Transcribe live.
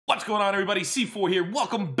What's going on, everybody? C4 here.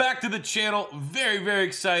 Welcome back to the channel. Very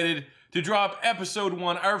excited to drop episode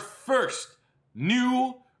 1, our first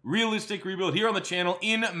new realistic rebuild here on the channel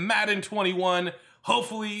in Madden 21.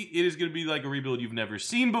 Hopefully it is going to be like a rebuild you've never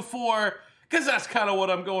seen before, because that's kind of what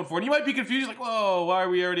I'm going for. And you might be confused, like, whoa, why are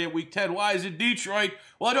we already at week 10? Why is it Detroit?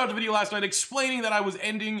 Well, I dropped a video last night explaining that I was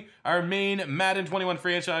ending our main Madden 21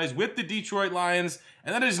 franchise with the Detroit Lions,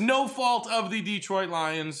 and that is no fault of the Detroit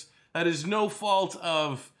Lions. That is no fault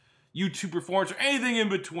of YouTube performance or anything in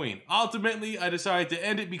between. Ultimately, I decided to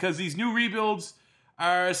end it because these new rebuilds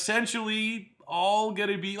are essentially all going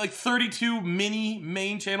to be like 32 mini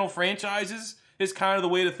main channel franchises is kind of the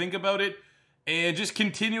way to think about it. And just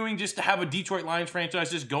continuing just to have a Detroit Lions franchise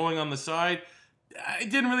just going on the side, it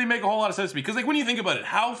didn't really make a whole lot of sense to me. Because like when you think about it,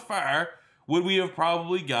 how far would we have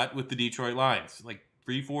probably got with the Detroit Lions? Like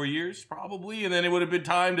 3-4 years probably, and then it would have been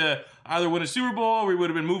time to either win a Super Bowl or we would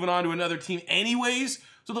have been moving on to another team anyways.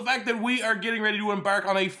 So the fact that we are getting ready to embark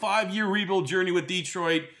on a 5-year rebuild journey with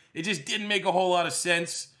Detroit, it just didn't make a whole lot of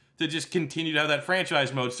sense to just continue to have that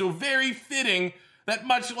franchise mode. So very fitting that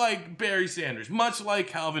much like Barry Sanders, much like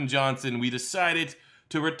Calvin Johnson, we decided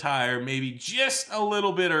to retire maybe just a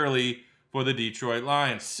little bit early for the Detroit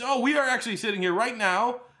Lions. So we are actually sitting here right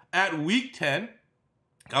now at week 10,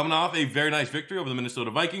 coming off a very nice victory over the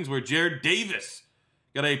Minnesota Vikings where Jared Davis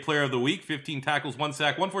got a player of the week, 15 tackles, 1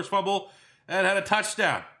 sack, 1 forced fumble, and had a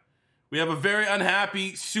touchdown. We have a very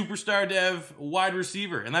unhappy superstar dev wide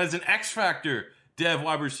receiver, and that is an X-Factor dev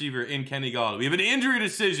wide receiver in Kenny Galladay. We have an injury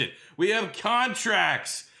decision. We have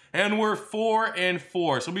contracts, and we're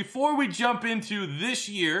 4-4. So before we jump into this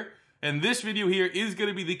year, and this video here is going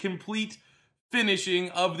to be the complete finishing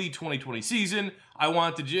of the 2020 season, I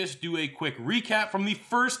want to just do a quick recap from the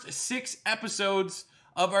first 6 episodes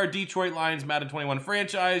of our Detroit Lions Madden 21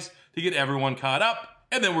 franchise to get everyone caught up,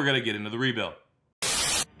 and then we're going to get into the rebuild.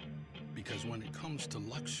 Because when it comes to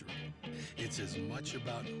luxury, it's as much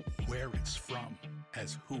about where it's from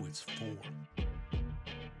as who it's for.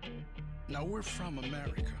 Now, we're from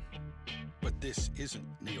America, but this isn't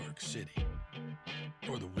New York City,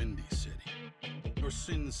 or the Windy City, or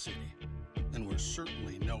Sin City, and we're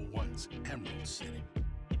certainly no one's Emerald City.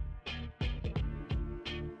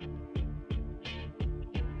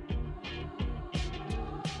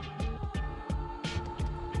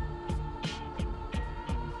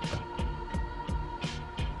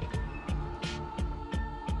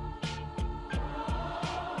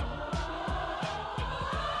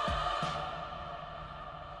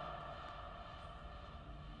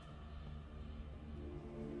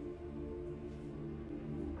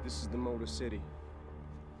 This is the Motor City,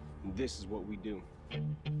 and this is what we do.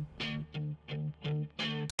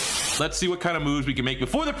 Let's see what kind of moves we can make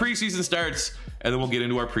before the preseason starts, and then we'll get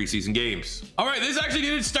into our preseason games. All right, this actually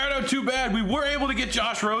didn't start out too bad. We were able to get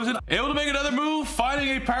Josh Rosen, able to make another move, finding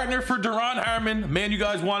a partner for Duron Harmon, man you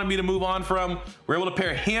guys wanted me to move on from. We're able to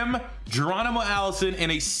pair him, Geronimo Allison,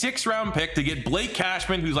 and a 6th-round pick to get Blake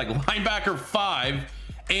Cashman, who's like linebacker 5,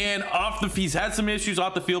 and he's had some issues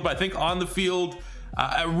off the field, but I think on the field,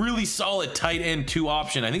 a really solid tight end 2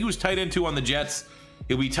 option. I think it was tight end 2 on the Jets.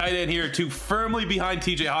 He'll be tight end here 2, firmly behind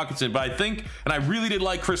TJ Hawkinson. But I think, and I really did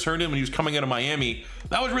like Chris Herndon when he was coming out of Miami.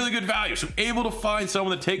 That was really good value. So able to find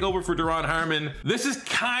someone to take over for Duron Harmon. This is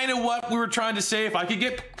kind of what we were trying to say. If I could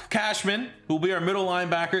get Cashman, who will be our middle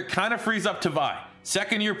linebacker, kind of frees up Tavai.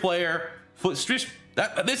 2nd-year player. This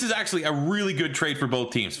is actually a really good trade for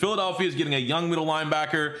both teams. Philadelphia is getting a young middle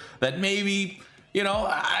linebacker that maybe, you know,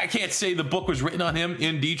 I can't say the book was written on him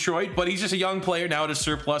in Detroit, but he's just a young player now at a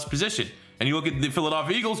surplus position. And you look at the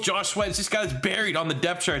Philadelphia Eagles, Josh Sweat, this guy's buried on the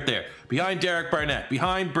depth chart there, behind Derek Barnett,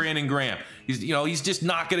 behind Brandon Graham. He's just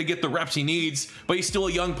not going to get the reps he needs, but he's still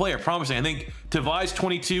a young player, promising. I think Tavai's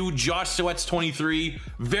 22, Josh Sweat's 23,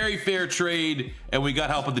 very fair trade, and we got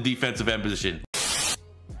help at the defensive end position.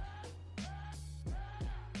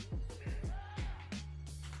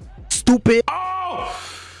 Stupid. Oh!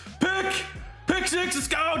 Pick 6, let's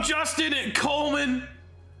go, Justin and Coleman.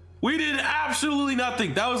 We did absolutely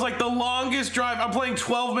nothing. That was like the longest drive. I'm playing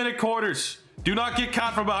 12-minute quarters. Do not get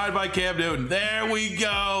caught from behind by Cam Newton. There we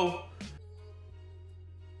go.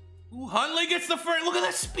 Ooh, Huntley gets the first. Look at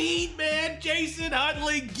the speed, man. Jason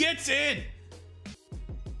Huntley gets in.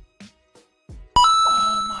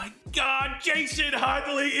 Oh my God, Jason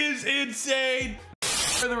Huntley is insane.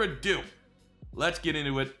 Further ado, let's get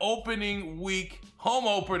into it. Opening week, home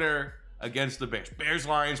opener against the Bears.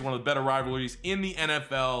 Bears-Lions, one of the better rivalries in the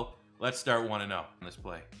NFL. Let's start 1-0 on this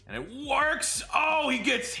play. And it works. Oh, he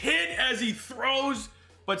gets hit as he throws.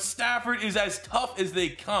 But Stafford is as tough as they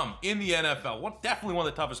come in the NFL. Definitely one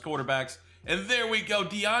of the toughest quarterbacks. And there we go.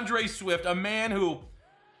 DeAndre Swift, a man who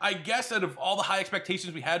I guess out of all the high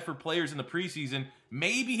expectations we had for players in the preseason,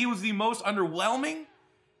 maybe he was the most underwhelming.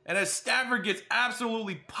 And as Stafford gets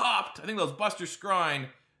absolutely popped, I think that was Buster Skrine,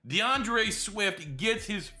 DeAndre Swift gets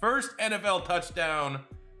his first NFL touchdown.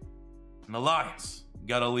 And the Lions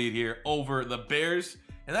got a lead here over the Bears.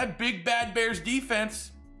 And that big bad Bears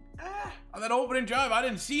defense, on that opening drive, I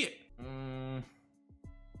didn't see it.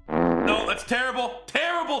 No, that's terrible.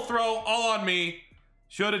 Terrible throw, all on me.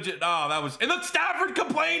 Should have just, oh, that was, and look, Stafford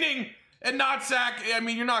complaining and not sack. I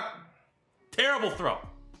mean, you're not, terrible throw.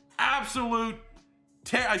 Absolute,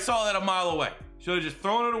 I saw that a mile away. Should have just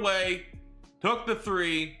thrown it away, took the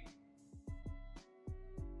 3.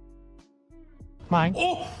 Mine.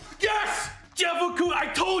 Oh, yes! Jeff Okudah, I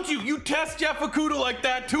told you, you test Jeff Okudah like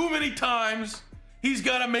that too many times, he's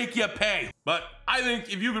gonna make you pay. But I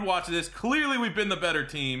think if you've been watching this, clearly we've been the better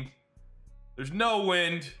team. There's no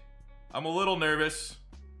wind. I'm a little nervous.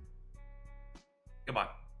 Come on.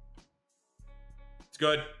 It's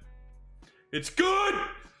good. It's good!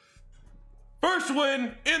 First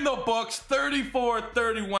win in the books,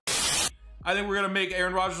 34-31. I think we're gonna make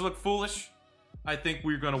Aaron Rodgers look foolish. I think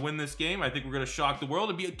we're gonna win this game. I think we're gonna shock the world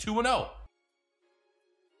and be at 2-0.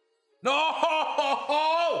 No!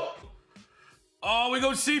 Oh, we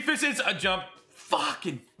go Cephas. It's a jump.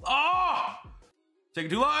 Fucking. Oh! Taking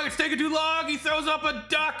too long. It's taking too long. He throws up a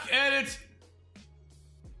duck, and it's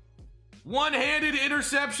one-handed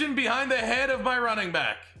interception behind the head of my running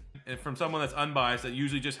back. And from someone that's unbiased, that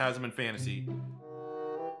usually just has him in fantasy.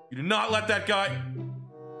 You do not let that guy.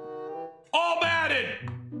 All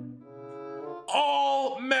Madden.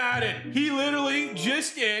 All Madden. He literally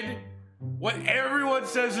just did what everyone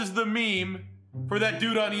says is the meme for that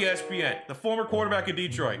dude on ESPN, the former quarterback of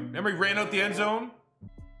Detroit. Remember he ran out the end zone?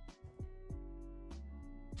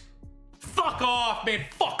 Fuck off, man,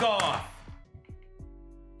 fuck off.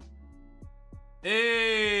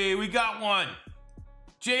 Hey, we got one.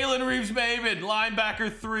 Jalen Reeves-Maybin,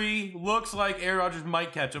 linebacker 3. Looks like Aaron Rodgers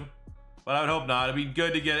might catch him, but I would hope not. It'd be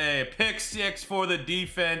good to get a pick 6 for the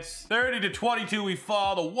defense. 30-22, we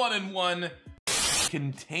fall to 1-1.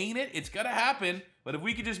 Contain it, it's gonna happen, but if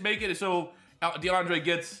we could just make it so DeAndre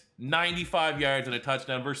gets 95 yards and a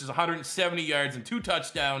touchdown versus 170 yards and 2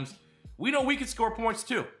 touchdowns, we know we can score points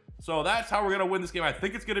too. So that's how we're gonna win this game. I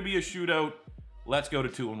think it's gonna be a shootout. Let's go to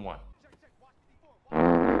 2-1.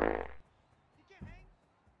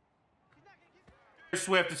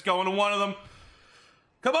 Swift is going to one of them.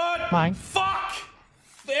 Come on. Mine. Fuck.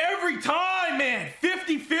 Every time, man.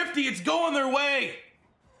 50-50, it's going their way.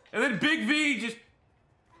 And then Big V just...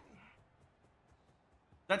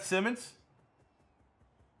 That's Simmons?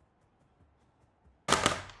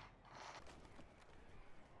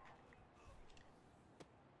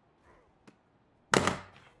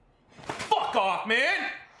 Fuck off, man!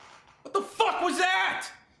 What the fuck was that?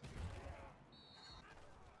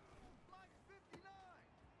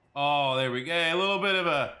 Oh, there we go. A little bit of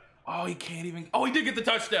a... Oh, he can't even... Oh, he did get the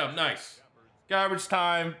touchdown. Nice. Garbage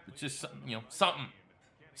time. It's just, you know, something.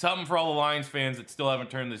 Something for all the Lions fans that still haven't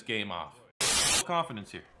turned this game off.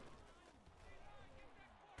 Confidence here.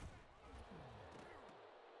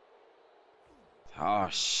 Oh,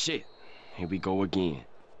 shit. Here we go again.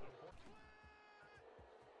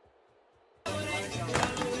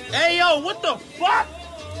 Hey, yo, what the fuck?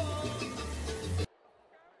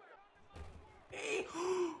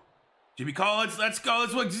 Jimmy Collins, let's go.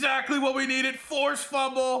 That's exactly what we needed. Force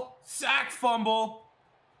fumble, sack fumble.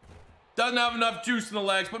 Doesn't have enough juice in the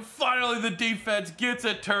legs, but finally the defense gets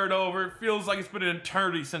a turnover. It feels like it's been an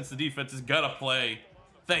eternity since the defense has got to play.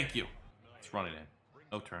 Thank you. Let's run it in.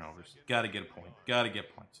 No turnovers. Got to get a point. Got to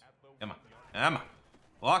get points. Come on. Come on.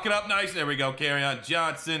 Lock it up nice. There we go. Kerryon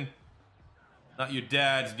Johnson. Not your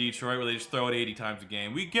dad's Detroit where they just throw it 80 times a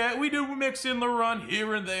game. We do mix in the run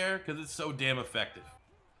here and there because it's so damn effective.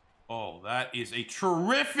 Oh, that is a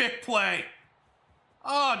terrific play.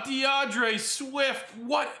 Oh, DeAndre Swift.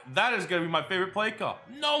 What? That is going to be my favorite play call.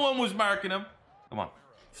 No one was marking him. Come on.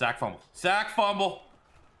 Sack fumble. Sack fumble.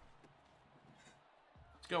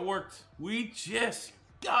 It's got worked. We just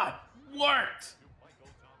got worked.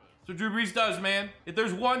 That's what Drew Brees does, man. If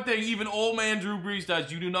there's one thing even old man Drew Brees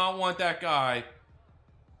does, you do not want that guy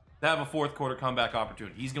to have a fourth quarter comeback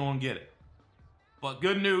opportunity. He's going to get it. But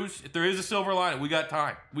good news, if there is a silver lining, we got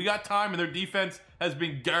time. We got time, and their defense has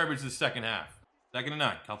been garbage the second half. 2nd and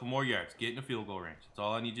 9, couple more yards. Get in the field goal range. That's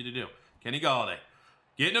all I need you to do. Kenny Galladay,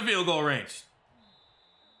 get in the field goal range.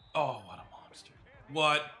 Oh, what a monster.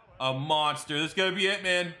 What a monster. This is going to be it,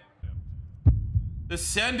 man.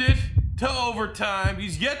 Descended to overtime.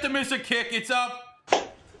 He's yet to miss a kick. It's up.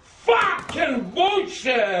 Fucking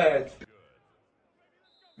bullshit.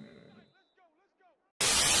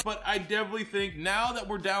 But I definitely think now that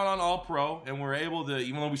we're down on All-Pro and we're able to,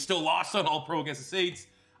 even though we still lost on All-Pro against the Saints,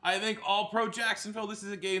 I think All-Pro Jacksonville, this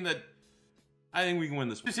is a game that I think we can win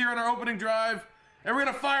this. Just here on our opening drive, and we're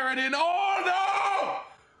gonna fire it in. Oh no!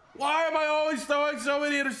 Why am I always throwing so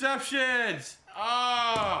many interceptions?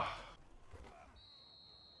 Ah.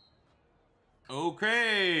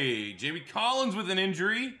 Okay, Jamie Collins with an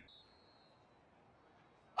injury.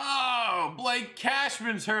 Oh, Blake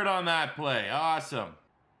Cashman's hurt on that play. Awesome.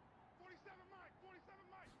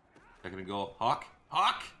 Second and goal. Hawk.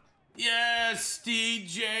 Hawk. Yes,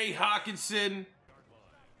 DJ Hawkinson.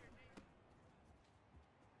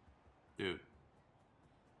 Dude.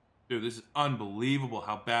 Dude, this is unbelievable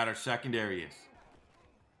how bad our secondary is.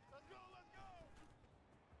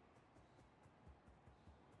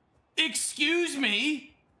 Excuse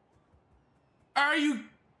me? Are you...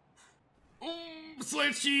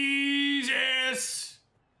 slant cheese, yes!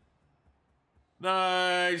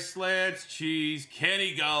 Nice, slant cheese.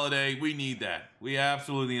 Kenny Golladay, we need that. We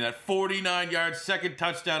absolutely need that. 49 yards, second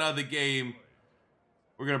touchdown of the game.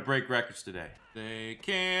 We're gonna break records today. They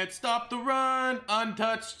can't stop the run.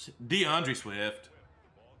 Untouched, DeAndre Swift.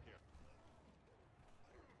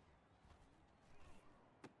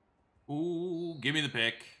 Ooh, give me the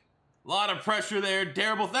pick. A lot of pressure there.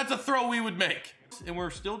 Terrible. That's a throw we would make. And we're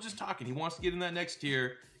still just talking. He wants to get in that next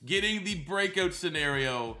tier. Getting the breakout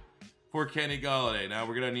scenario for Kenny Golladay. Now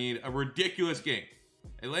we're going to need a ridiculous game.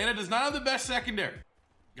 Atlanta does not have the best secondary.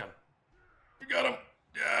 Got him. We got him.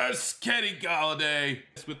 Yes, Kenny Golladay.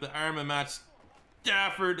 With the arm of Matt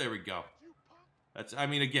Stafford. There we go. That's, I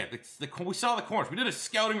mean, again, we saw the corners. We did a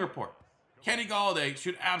scouting report. Kenny Golladay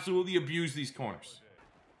should absolutely abuse these corners.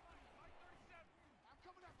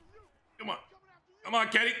 Come on. Come on,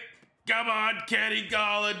 Kenny. Come on, Kenny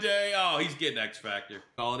Golladay. Oh, he's getting X Factor.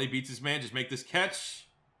 Golladay beats his man. Just make this catch.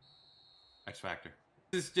 X Factor.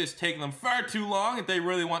 This is just taking them far too long if they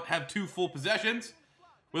really want to have two full possessions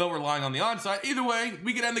without relying on the onside. Either way,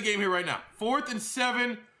 we can end the game here right now. 4th and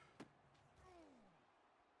 7.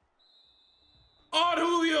 On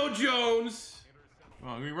Julio Jones. Come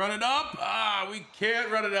on, we run it up. Ah, we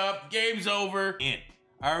can't run it up. Game's over. In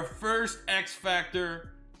our first X Factor.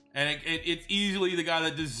 And it's easily the guy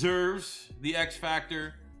that deserves the X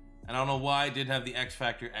Factor. And I don't know why I didn't have the X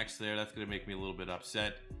Factor X there. That's going to make me a little bit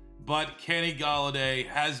upset. But Kenny Golladay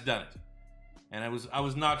has done it. And I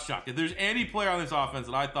was not shocked. If there's any player on this offense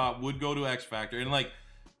that I thought would go to X Factor and like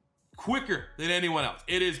quicker than anyone else,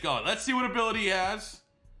 it is Golladay. Let's see what ability he has.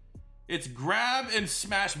 It's grab and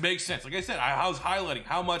smash makes sense. Like I said, I was highlighting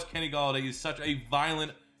how much Kenny Golladay is such a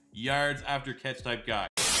violent yards after catch type guy.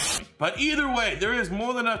 But either way, there is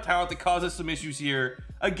more than enough talent to cause us some issues here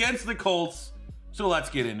against the Colts. So let's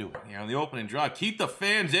get into it. Here on the opening drive, keep the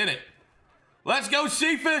fans in it. Let's go,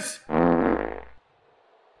 Cephas!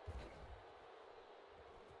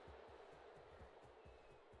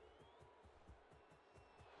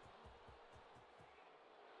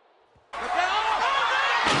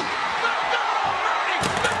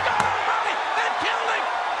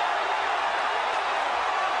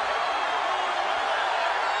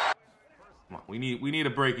 We need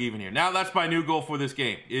a break even here. Now that's my new goal for this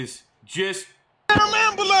game is just Damn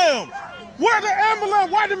ambulance! Where the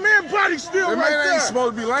ambulance? Why the man body still The right man there? ain't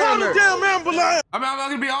supposed to be laying Call there. the damn ambulance! I'm not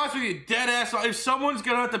gonna be honest with you, dead ass. If someone's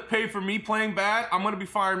gonna have to pay for me playing bad, I'm gonna be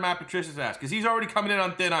firing Matt Patricia's ass because he's already coming in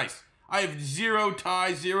on thin ice. I have zero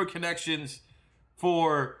ties, zero connections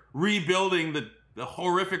for rebuilding the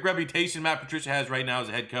horrific reputation Matt Patricia has right now as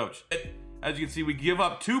a head coach. As you can see, we give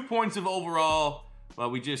up 2 points of overall, but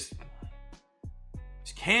we just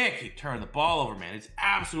can't keep turning the ball over, man. It's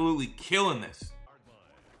absolutely killing this.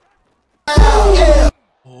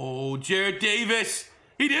 Oh, Jared Davis.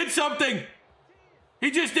 He did something.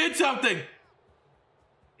 He just did something.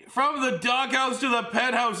 From the doghouse to the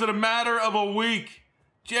penthouse in a matter of a week.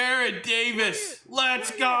 Jared Davis.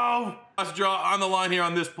 Let's go. Let's draw on the line here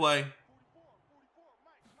on this play.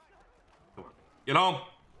 Get home.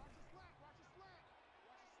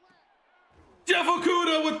 Jeff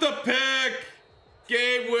Okudah with the pick.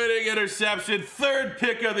 Game-winning interception. 3rd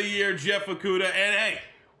pick of the year, Jeff Okudah. And hey,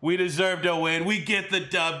 we deserve to win. We get the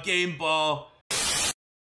dub. Game ball.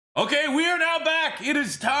 Okay, we are now back. It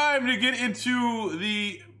is time to get into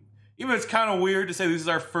the... Even it's kind of weird to say this is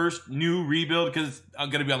our first new rebuild because I'm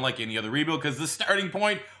going to be unlike any other rebuild because the starting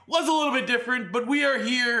point was a little bit different. But we are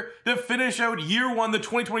here to finish out year 1, the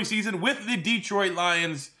 2020 season with the Detroit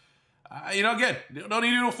Lions. You know, again, don't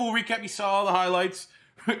need to do a full recap. You saw all the highlights.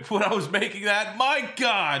 When I was making that, my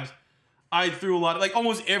God, I threw a lot. Like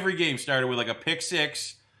almost every game started with like a pick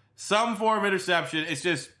 6, some form of interception. It's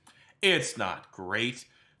just, it's not great.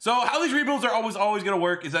 So how these rebuilds are always going to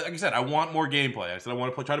work is that, like I said, I want more gameplay. I said I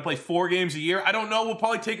want to try to play 4 games a year. I don't know. We'll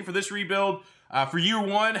probably take it for this rebuild. For year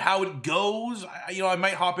 1, how it goes, I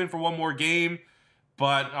might hop in for one more game.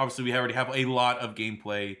 But obviously, we already have a lot of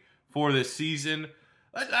gameplay for this season.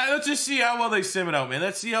 Let's just see how well they sim it out, man.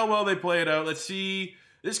 Let's see how well they play it out. Let's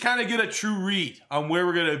kind of get a true read on where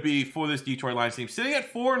we're going to be for this Detroit Lions team. Sitting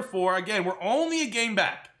at 4-4, again, we're only a game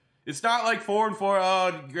back. It's not like 4-4,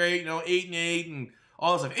 oh, great, 8-8, and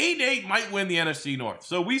all this stuff. 8-8 might win the NFC North.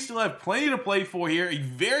 So we still have plenty to play for here. A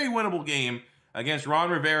very winnable game against Ron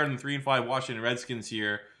Rivera and the 3-5 Washington Redskins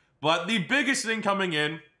here. But the biggest thing coming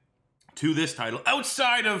in to this title,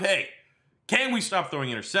 outside of, hey, can we stop throwing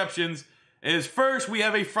interceptions, is first we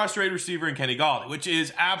have a frustrated receiver in Kenny Galladay, which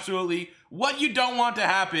is absolutely what you don't want to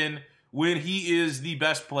happen when he is the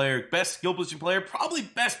best player, best skill position player, probably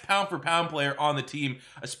best pound-for-pound player on the team,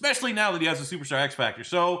 especially now that he has a superstar X Factor.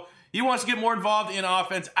 So he wants to get more involved in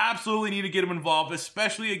offense. Absolutely need to get him involved,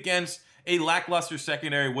 especially against a lackluster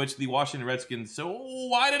secondary, which the Washington Redskins, so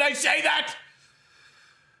why did I say that?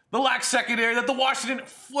 The lack secondary that the Washington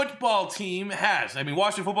football team has. I mean,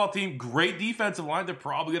 Washington football team, great defensive line. They're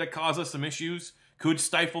probably going to cause us some issues. Could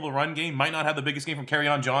stifle the run game. Might not have the biggest game from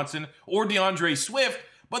Kerryon Johnson or DeAndre Swift.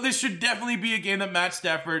 But this should definitely be a game that Matt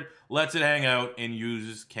Stafford lets it hang out and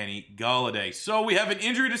uses Kenny Galladay. So we have an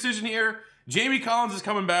injury decision here. Jamie Collins is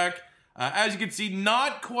coming back. As you can see,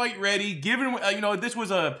 not quite ready. Given, this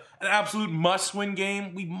was an absolute must-win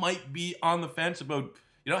game, we might be on the fence about,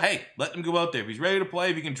 hey, let him go out there. If he's ready to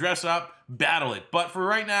play, if he can dress up, battle it. But for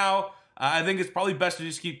right now, I think it's probably best to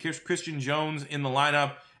just keep Christian Jones in the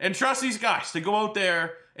lineup and trust these guys to go out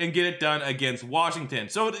there and get it done against Washington.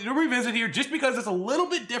 So to revisit here, just because it's a little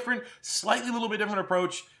bit different, slightly a little bit different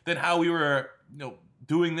approach than how we were,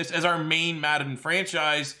 doing this as our main Madden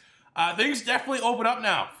franchise, things definitely open up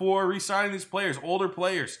now for re-signing these players, older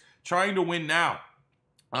players, trying to win now.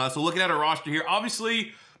 So looking at our roster here,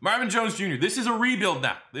 obviously, Marvin Jones Jr., this is a rebuild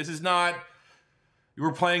now. This is not,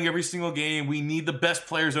 we're playing every single game. We need the best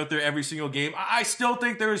players out there every single game. I still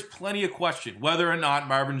think there is plenty of question whether or not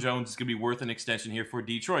Marvin Jones is going to be worth an extension here for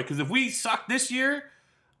Detroit. Because if we suck this year,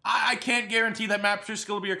 I can't guarantee that Matt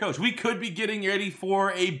Patricia will be our coach. We could be getting ready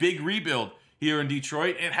for a big rebuild here in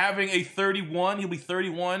Detroit and having a 31, he'll be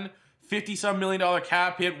 31, $50-some million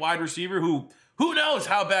cap hit wide receiver who knows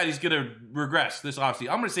how bad he's going to regress this offseason.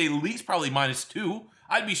 I'm going to say at least probably -2.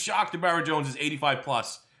 I'd be shocked if Marvin Jones is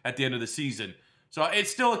 85+ at the end of the season. So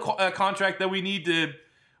it's still a contract that we need to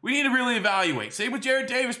really evaluate. Same with Jarrad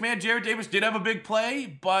Davis, man. Jarrad Davis did have a big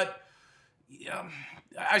play, but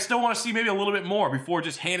I still want to see maybe a little bit more before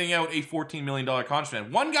just handing out a $14 million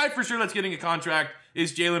contract. One guy for sure that's getting a contract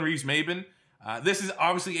is Jalen Reeves-Maybin. This is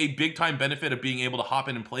obviously a big-time benefit of being able to hop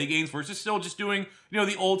in and play games versus still just doing,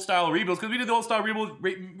 the old-style rebuilds. Because we did the old-style rebuilds,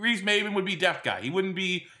 Reeves-Maybin would be depth guy. He wouldn't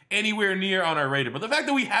be anywhere near on our radar. But the fact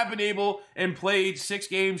that we have been able and played 6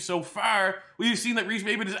 games so far, we've seen that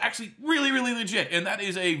Reeves-Maybin is actually really, really legit. And that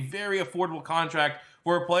is a very affordable contract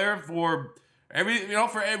for a player for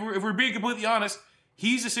if we're being completely honest,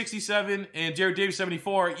 he's a 67 and Jarrad Davis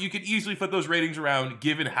 74. You could easily flip those ratings around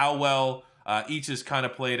given how well each has kind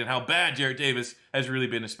of played and how bad Jarrad Davis has really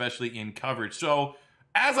been, especially in coverage. So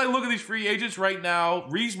as I look at these free agents right now,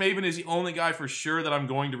 Reeves-Maybin is the only guy for sure that I'm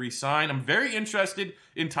going to re-sign. I'm very interested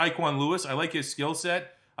in Tyquan Lewis. I like his skill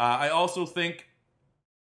set. I also think,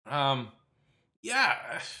 that's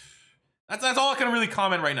all I can really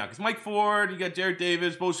comment right now. Because Mike Ford, you got Jarrad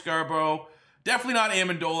Davis, Bo Scarborough. Definitely not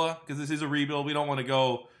Amendola, because this is a rebuild. We don't want to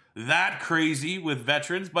go that crazy with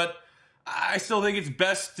veterans. But I still think it's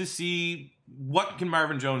best to see what can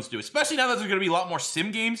Marvin Jones do, especially now that there's going to be a lot more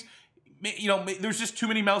sim games. There's just too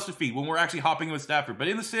many mouths to feed when we're actually hopping in with Stafford. But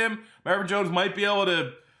in the sim, Marvin Jones might be able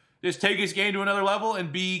to just take his game to another level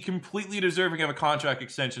and be completely deserving of a contract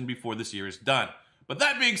extension before this year is done. But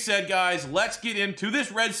that being said, guys, let's get into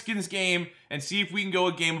this Redskins game and see if we can go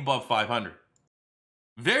a game above 500.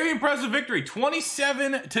 Very impressive victory,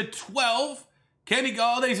 27-12. Kenny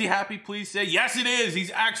Galladay, is he happy? Please say yes. It is.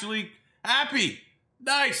 He's actually happy.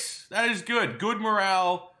 Nice. That is good. Good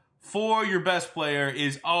morale for your best player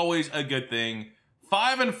is always a good thing.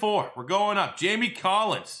 5-4. We're going up. Jamie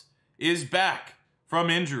Collins is back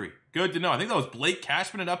from injury. Good to know. I think that was Blake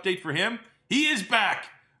Cashman, an update for him. He is back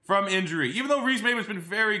from injury. Even though Reeves-Maybin has been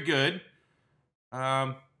very good,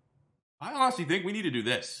 I honestly think we need to do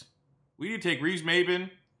this. We need to take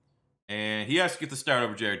Reeves-Maybin, and he has to get the start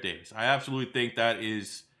over Jarrad Davis. I absolutely think that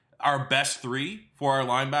is our best 3 for our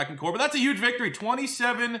linebacking core. But that's a huge victory.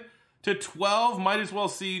 27-12. Might as well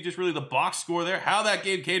see just really the box score there, how that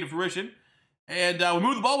game came to fruition. And we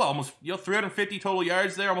moved the ball well, almost 350 total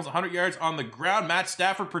yards there, almost 100 yards on the ground. Matt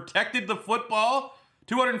Stafford protected the football.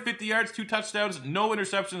 250 yards, 2 touchdowns, no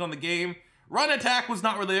interceptions on the game. Run attack was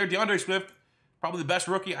not really there. DeAndre Swift, probably the best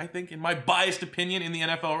rookie, I think, in my biased opinion, in the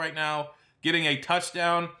NFL right now, getting a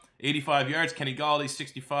touchdown, 85 yards. Kenny Galladay,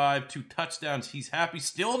 65, 2 touchdowns. He's happy.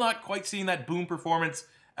 Still not quite seeing that boom performance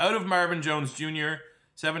out of Marvin Jones Jr.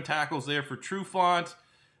 7 tackles there for Trufant.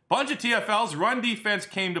 Bunch of TFLs. Run defense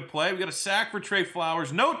came to play. We got a sack for Trey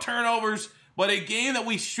Flowers. No turnovers, but a game that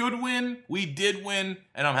we should win. We did win,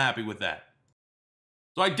 and I'm happy with that.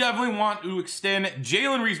 So I definitely want to extend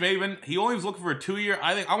Jalen Reeves-Maven. He only was looking for a 2-year.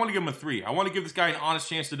 I want to give him a 3. I want to give this guy an honest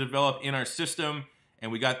chance to develop in our system,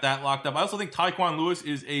 and we got that locked up. I also think Tyquan Lewis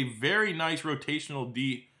is a very nice rotational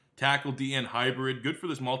tackle DN hybrid. Good for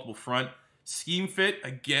this multiple front. Scheme fit,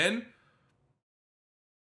 again.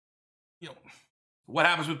 What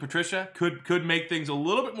happens with Patricia could make things a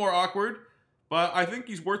little bit more awkward, but I think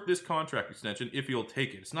he's worth this contract extension if he'll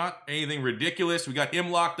take it. It's not anything ridiculous. We got him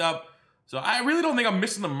locked up. So I really don't think I'm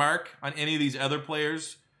missing the mark on any of these other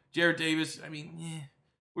players. Jarrett Davis,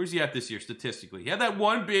 where's he at this year statistically? He had that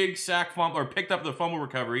one big sack fumble, or picked up the fumble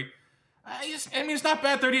recovery. It's not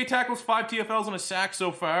bad. 38 tackles, 5 TFLs and a sack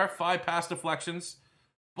so far, 5 pass deflections.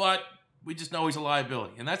 But we just know he's a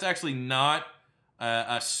liability. And that's actually not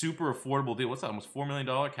a super affordable deal. What's that, almost $4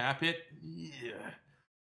 million cap hit? Yeah.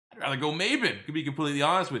 I'd rather go Maven, to be completely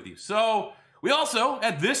honest with you. So we also,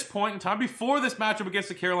 at this point in time, before this matchup against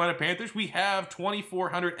the Carolina Panthers, we have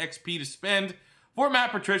 2,400 XP to spend for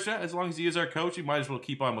Matt Patricia. As long as he is our coach, you might as well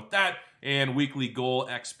keep on with that. And weekly goal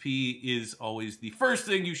XP is always the first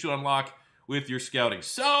thing you should unlock with your scouting.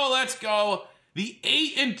 So let's go. The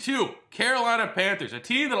 8-2 Carolina Panthers, a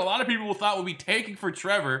team that a lot of people thought would be tanking for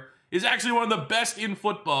Trevor, is actually one of the best in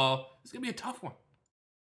football. It's going to be a tough one.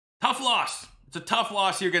 Tough loss. It's a tough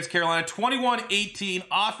loss here against Carolina. 21-18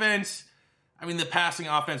 offense. The passing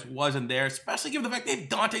offense wasn't there, especially given the fact they have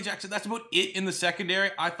Dante Jackson. That's about it in the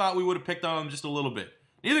secondary. I thought we would have picked on them just a little bit.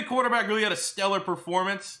 Neither quarterback really had a stellar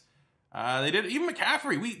performance. They did. Even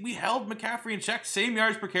McCaffrey. We held McCaffrey in check. Same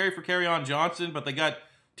yards per carry for Kerryon Johnson, but they got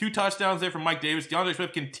 2 touchdowns there from Mike Davis. DeAndre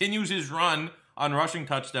Swift continues his run on rushing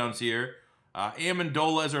touchdowns here.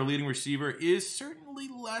 Amendola as our leading receiver is certainly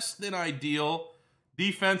less than ideal.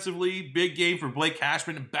 Defensively, big game for Blake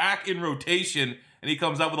Cashman, back in rotation, and he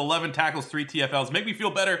comes out with 11 tackles, 3 TFLs. Make me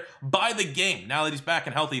feel better by the game, now that he's back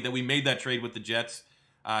and healthy, that we made that trade with the Jets.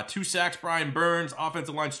 2 sacks, Brian Burns.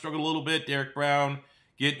 Offensive line struggled a little bit. Derek Brown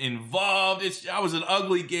getting involved. That was an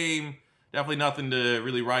ugly game. Definitely nothing to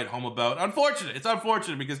really write home about. Unfortunate. It's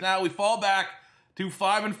unfortunate because now we fall back to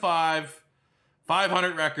 5-5.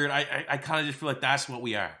 500 record. I kind of just feel like that's what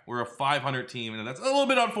we are. We're a 500 team, and that's a little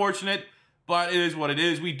bit unfortunate, but it is what it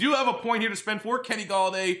is. We do have a point here to spend for Kenny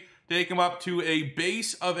Galladay to take him up to a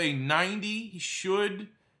base of a 90. He should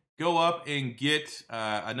go up and get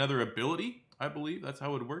another ability, I believe. That's how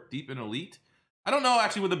it would work, deep and elite. I don't know,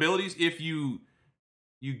 actually, with abilities, if you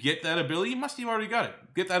get that ability, you must have already got it.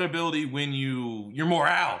 Get that ability when your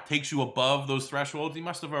morale takes you above those thresholds. You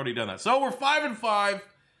must have already done that. So we're 5-5.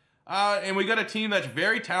 And we got a team that's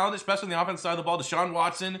very talented, especially on the offense side of the ball. Deshaun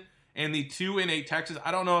Watson and the 2-8 Texans.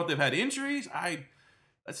 I don't know if they've had injuries.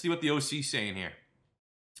 Let's see what the OC's saying here.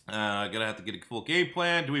 Gonna have to get a full game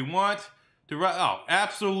plan. Do we want to run? Oh,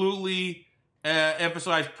 absolutely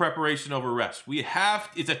emphasize preparation over rest.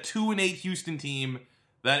 It's a 2-8 Houston team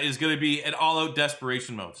that is going to be an all-out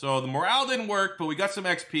desperation mode. So the morale didn't work, but we got some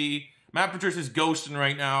XP. Matt Patricia's ghosting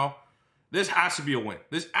right now. This has to be a win.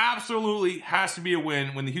 This absolutely has to be a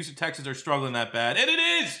win when the Houston Texans are struggling that bad. And it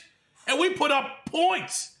is! And we put up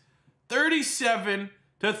points!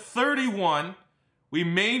 37-31. We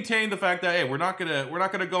maintain the fact that, hey, we're not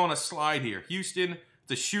gonna go on a slide here. Houston,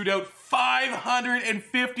 it's a shootout.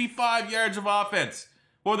 555 yards of offense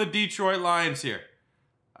for the Detroit Lions here.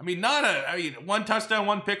 One touchdown,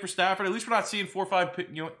 1 pick for Stafford. At least we're not seeing 4 or 5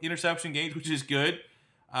 interception games, which is good.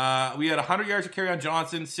 We had 100 yards of Kerryon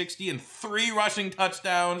Johnson, 60 and 3 rushing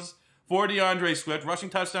touchdowns for DeAndre Swift. Rushing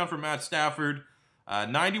touchdown for Matt Stafford.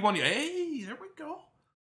 91. Hey, there we go.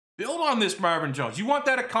 Build on this, Marvin Jones. You want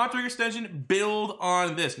that a contract extension? Build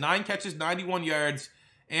on this. 9 catches, 91 yards,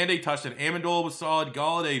 and a touchdown. Amendola was solid.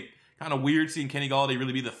 Galladay, kind of weird seeing Kenny Galladay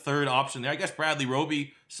really be the 3rd option there. I guess Bradley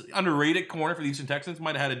Roby, underrated corner for the Houston Texans,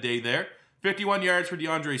 might have had a day there. 51 yards for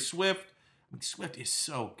DeAndre Swift. Swift is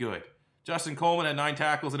so good. Justin Coleman had 9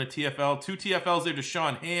 tackles and a TFL. 2 TFLs there to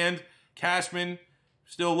Sean Hand. Cashman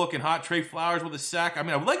still looking hot. Trey Flowers with a sack. I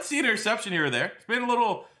would like to see an interception here or there. It's been a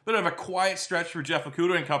little bit of a quiet stretch for Jeff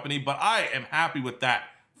Okudah and company, but I am happy with that.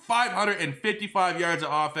 555 yards of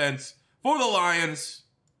offense for the Lions.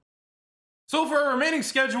 So for our remaining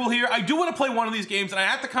schedule here, I do want to play one of these games, and I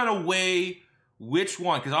have to kind of weigh which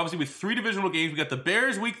one, because obviously with 3 divisional games, we got the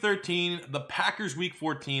Bears week 13, the Packers week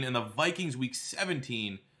 14, and the Vikings week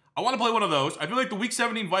 17. I want to play one of those. I feel like the week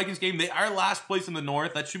 17 Vikings game, they are last place in the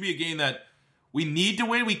North. That should be a game that we need to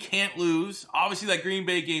win. We can't lose. Obviously, that Green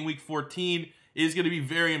Bay game week 14 is going to be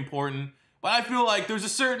very important. But I feel like there's a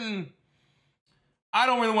certain... I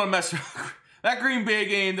don't really want to mess around. That Green Bay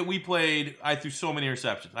game that we played, I threw so many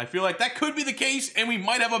interceptions. I feel like that could be the case, and we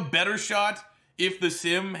might have a better shot if the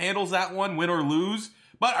sim handles that one, win or lose.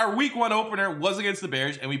 But our week 1 opener was against the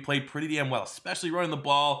Bears, and we played pretty damn well, especially running the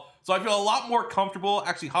ball. So I feel a lot more comfortable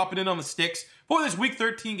actually hopping in on the sticks for this week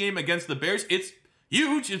 13 game against the Bears. It's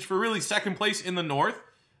huge. It's for really second place in the North.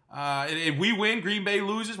 If we win, Green Bay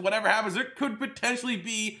loses, whatever happens, there could potentially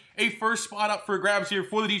be a first spot up for grabs here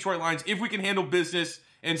for the Detroit Lions if we can handle business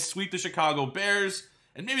and sweep the Chicago Bears.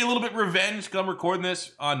 And maybe a little bit revenge, because I'm recording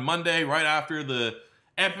this on Monday right after the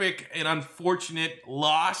epic and unfortunate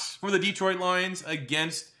loss for the Detroit Lions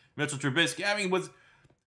against Mitchell Trubisky. I mean,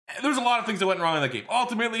 there's a lot of things that went wrong in that game.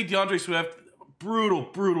 Ultimately, DeAndre Swift,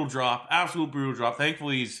 brutal drop, absolute brutal drop.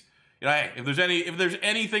 Thankfully, he's, you know, hey, if there's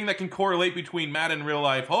anything that can correlate between Madden and real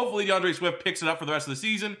life, hopefully DeAndre Swift picks it up for the rest of the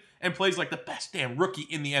season and plays like the best damn rookie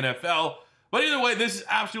in the NFL. But either way, this is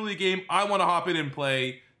absolutely a game I want to hop in and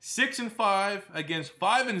play. 6-5 against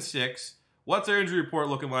 5-6. What's our injury report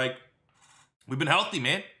looking like? We've been healthy,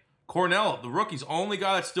 man. Cornell, the rookie's only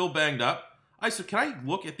guy that's still banged up. So can I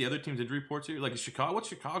look at the other team's injury reports here? Like Chicago, what's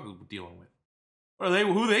Chicago dealing with? What are they?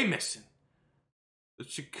 Who are they missing? The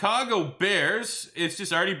Chicago Bears. It's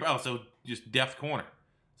just already so just depth corner.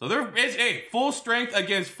 So it's a full strength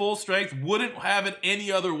against full strength. Wouldn't have it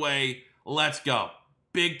any other way. Let's go.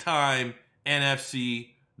 Big time NFC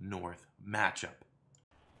North matchup.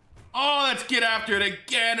 Oh, let's get after it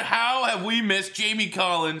again. How have we missed Jamie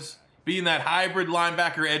Collins being that hybrid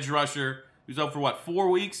linebacker edge rusher who's out for what, 4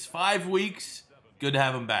 weeks, 5 weeks? Good to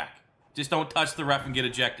have him back. Just don't touch the ref and get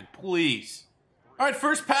ejected, please. All right,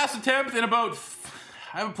 first pass attempt in about,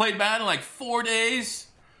 I haven't played Madden in like 4 days.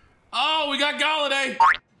 Oh, we got Galladay.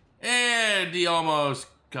 And he almost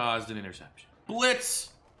caused an interception. Blitz.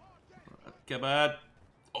 Come on.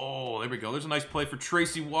 Oh, there we go. There's a nice play for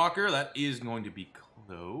Tracy Walker. That is going to be close.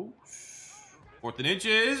 4th and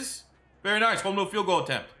inches. Very nice. Home no field goal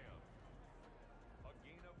attempt.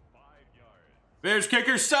 Bears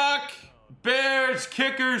kickers suck. Bears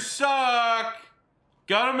kickers suck.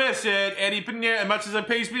 Gotta miss it. Eddie Pinero, as much as it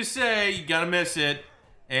pays me to say, you gotta miss it.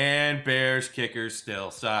 And Bears kickers still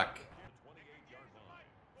suck.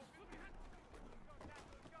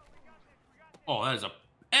 Oh, that is an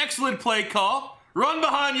excellent play call. Run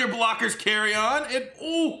behind your blockers, carry on.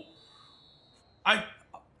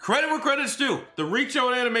 Credit where credit's due. The reach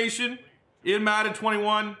out animation in Madden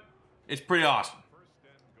 21, it's pretty awesome.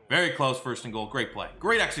 Very close, 1st and goal. Great play.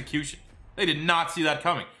 Great execution. They did not see that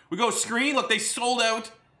coming. We go screen. Look, they sold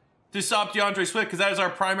out to stop DeAndre Swift because that is our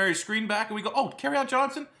primary screen back. And we go, oh, Kerryon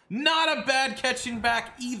Johnson. Not a bad catching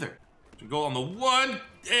back either. We go on the 1,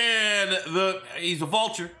 and he's a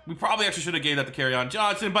vulture. We probably actually should have gave that to Kerryon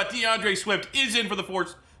Johnson, but DeAndre Swift is in for the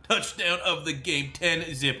 4th touchdown of the game.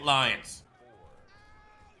 10-zip Lions.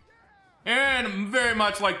 And very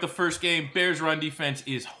much like the first game, Bears' run defense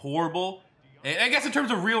is horrible. And I guess in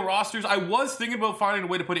terms of real rosters, I was thinking about finding a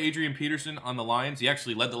way to put Adrian Peterson on the Lions. He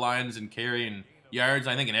actually led the Lions in carry and yards,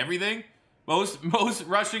 I think, in everything. Most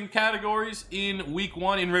rushing categories in week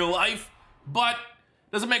 1 in real life. But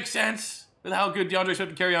does it make sense with how good DeAndre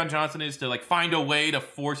Swift and Kerryon Johnson is to like find a way to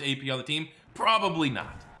force AP on the team? Probably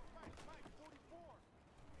not.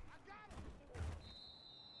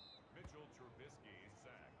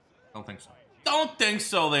 Don't think so. Don't think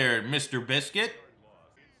so there, Mr. Biscuit.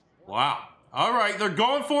 Wow. All right, they're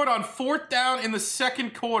going for it on 4th down in the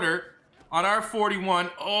 2nd quarter on our 41.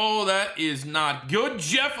 Oh, that is not good.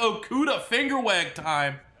 Jeff Okuda, finger wag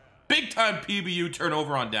time. Big time PBU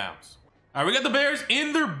turnover on downs. All right, we got the Bears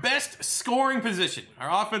in their best scoring position.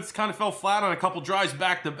 Our offense kind of fell flat on a couple drives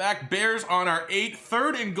back-to-back. Bears on our 8th,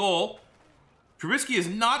 3rd and goal. Trubisky has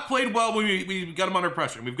not played well when we got him under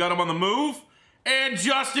pressure. We've got him on the move. And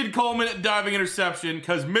Justin Coleman diving interception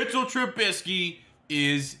because Mitchell Trubisky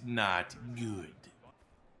is not good.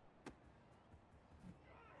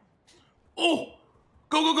 Oh,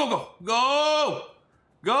 go.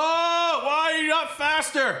 Why are you not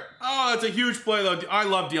faster? Oh, that's a huge play, though. I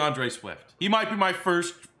love DeAndre Swift. He might be my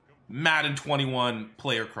first Madden 21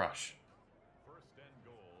 player crush.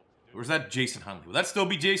 Or is that Jason Huntley? Will that still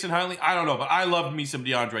be Jason Huntley? I don't know, but I love me some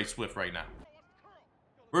DeAndre Swift right now.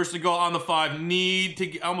 First and goal on the 5. Need to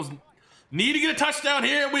get, almost Need to get a touchdown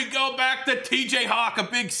here. We go back to TJ Hawk, a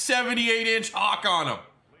big 78-inch Hawk on him.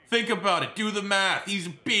 Think about it. Do the math. He's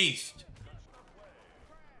a beast.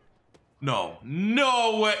 No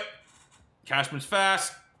way. Cashman's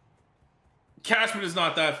fast. Cashman is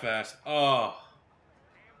not that fast. Oh.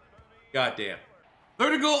 Goddamn.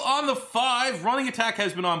 Third and goal on the 5. Running attack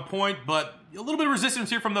has been on point, but a little bit of resistance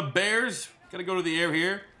here from the Bears. Gotta go to the air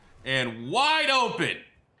here. And wide open.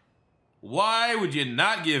 Why would you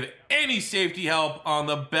not give any safety help on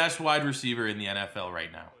the best wide receiver in the NFL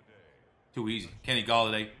right now? Too easy. Kenny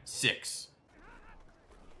Golladay, 6.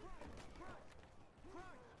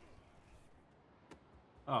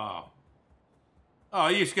 Oh,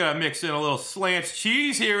 you just gotta mix in a little slants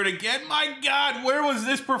cheese here and again. My God, where was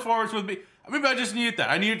this performance with me? Maybe I just needed that.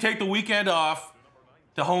 I need to take the weekend off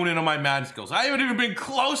to hone in on my Madden skills. I haven't even been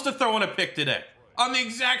close to throwing a pick today. On the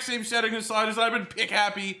exact same setting and sliders, I've been pick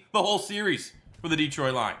happy the whole series for the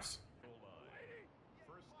Detroit Lions.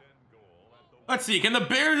 Let's see, can the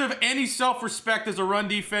Bears have any self-respect as a run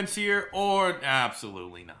defense here, or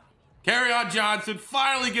absolutely not? Kerryon Johnson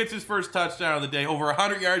finally gets his first touchdown of the day, over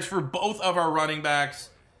 100 yards for both of our running backs.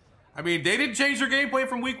 I mean, they didn't change their game plan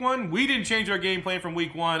from week 1. We didn't change our game plan from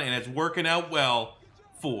week 1, and it's working out well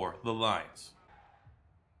for the Lions.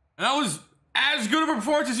 And that was as good of a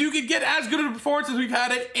performance as you could get, as good of a performance as we've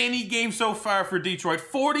had at any game so far for Detroit.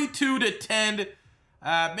 42-10.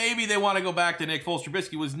 Maybe they want to go back to Nick Foles.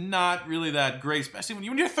 Trubisky was not really that great, especially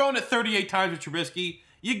when you're throwing it 38 times with Trubisky.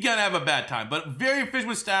 You're going to have a bad time. But very efficient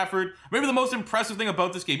with Stafford. Maybe the most impressive thing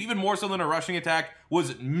about this game, even more so than a rushing attack,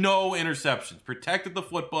 was no interceptions. Protected the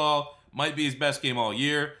football. Might be his best game all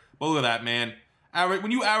year. But look at that, man.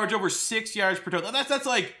 When you average over 6 yards per touchdown, that's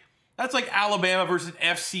like Alabama versus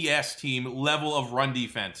FCS team level of run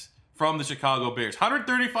defense from the Chicago Bears.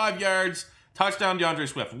 135 yards, touchdown DeAndre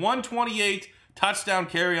Swift. 128, touchdown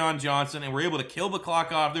Kerryon Johnson, and we're able to kill the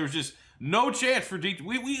clock off. There was just no chance for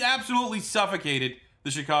Detroit. We absolutely suffocated the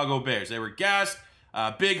Chicago Bears. They were gassed.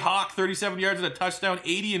 Big Hawk, 37 yards and a touchdown.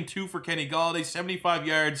 80-2 for Kenny Golladay. 75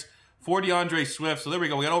 yards for DeAndre Swift. So there we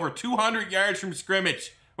go. We got over 200 yards from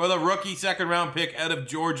scrimmage for the rookie second-round pick out of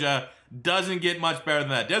Georgia. Doesn't get much better than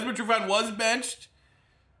that. Desmond Trufant was benched.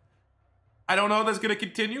 I don't know if that's going to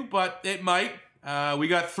continue, but it might. We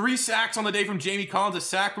got 3 sacks on the day from Jamie Collins, a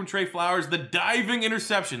sack from Trey Flowers, the diving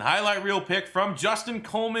interception, highlight reel pick from Justin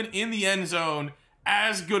Coleman in the end zone.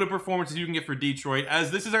 As good a performance as you can get for Detroit.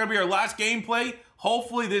 As this is going to be our last gameplay,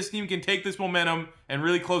 hopefully this team can take this momentum and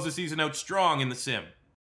really close the season out strong in the sim.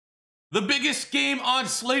 The biggest game on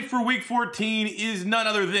slate for Week 14 is none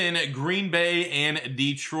other than Green Bay and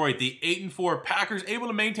Detroit. The 8-4 Packers able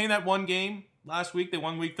to maintain that one game last week. They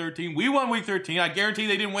won Week 13. We won Week 13. I guarantee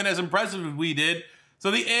they didn't win as impressive as we did.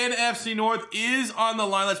 So the NFC North is on the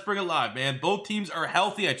line. Let's bring it live, man. Both teams are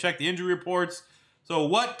healthy. I checked the injury reports. So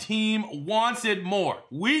what team wants it more?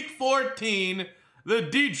 Week 14, the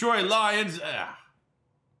Detroit Lions.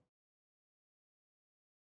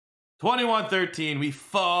 21-13, we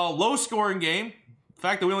fall. Low-scoring game. The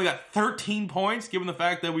fact that we only got 13 points, given the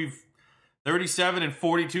fact that we've 37 and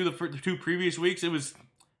 42 the 2 previous weeks, it was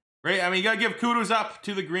great. I mean, you got to give kudos up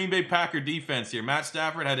to the Green Bay Packer defense here. Matt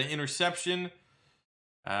Stafford had an interception.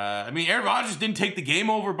 Aaron Rodgers didn't take the game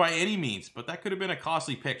over by any means, but that could have been a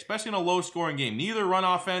costly pick, especially in a low-scoring game. Neither run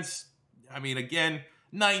offense, again,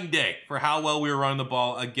 night and day for how well we were running the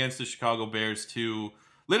ball against the Chicago Bears to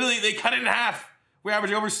literally, they cut it in half. We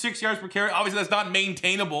average over 6 yards per carry. Obviously, that's not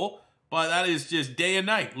maintainable, but that is just day and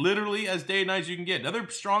night. Literally as day and night as you can get. Another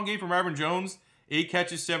strong game from Marvin Jones. 8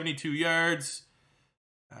 catches, 72 yards.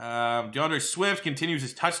 DeAndre Swift continues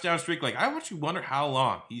his touchdown streak. I actually wonder how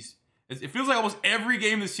long it feels like almost every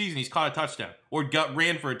game this season he's caught a touchdown or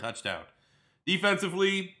ran for a touchdown.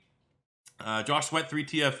 Defensively, Josh Sweat, 3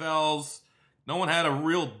 TFLs. No one had a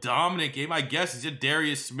real dominant game. I guess it's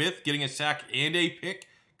Darius Smith getting a sack and a pick.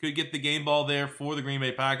 Could get the game ball there for the Green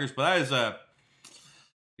Bay Packers. But that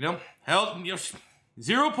is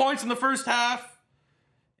 0 points in the first half.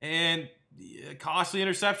 And a costly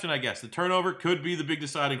interception, I guess. The turnover could be the big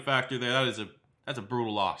deciding factor there. That's a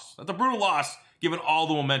brutal loss. That's a brutal loss, given all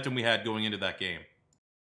the momentum we had going into that game.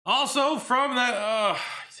 Also, from that,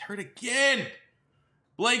 he's hurt again.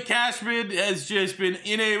 Blake Cashman has just been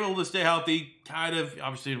unable to stay healthy. Kind of,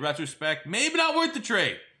 obviously, in retrospect, maybe not worth the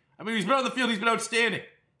trade. He's been on the field. He's been outstanding.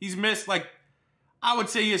 He's missed, I would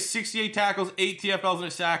say he has 68 tackles, 8 TFLs, and a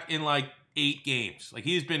sack in, 8 games.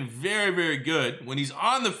 He's been very, very good when he's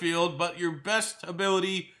on the field, but your best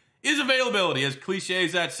ability is availability, as cliche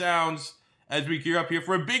as that sounds, as we gear up here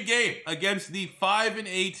for a big game against the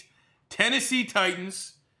 5-8 Tennessee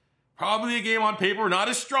Titans. Probably a game on paper not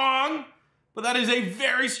as strong, But that is a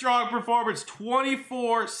very strong performance.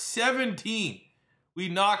 24-17. We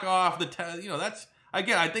knock off the, that's,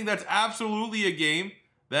 again, I think that's absolutely a game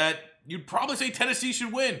that you'd probably say Tennessee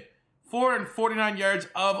should win. 449 yards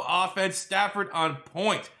of offense. Stafford on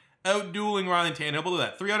point. Outdueling Ryan Tannehill. Look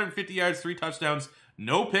at that. 350 yards, 3 touchdowns.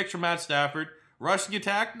 No picks from Matt Stafford. Rushing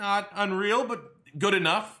attack, not unreal, but good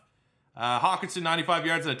enough. Hawkinson, 95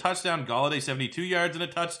 yards and a touchdown. Galladay, 72 yards and a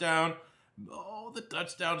touchdown. Oh, the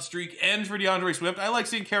touchdown streak ends for DeAndre Swift. I like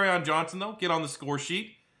seeing Kerryon Johnson, though, get on the score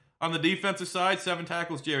sheet. On the defensive side, 7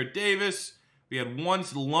 tackles, Jared Davis. We had 1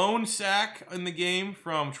 lone sack in the game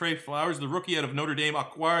from Trey Flowers, the rookie out of Notre Dame.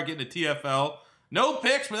 Aquara getting a TFL. No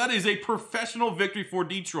picks, but that is a professional victory for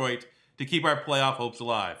Detroit to keep our playoff hopes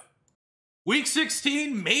alive. Week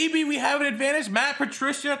 16, maybe we have an advantage. Matt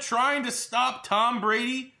Patricia trying to stop Tom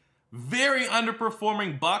Brady. Very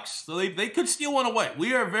underperforming Bucks. So they could steal one away.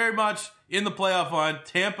 We are very much in the playoff hunt.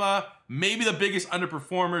 Tampa, maybe the biggest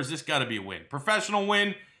underperformers. This got to be a win. Professional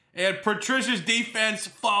win. And Patricia's defense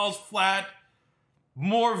falls flat.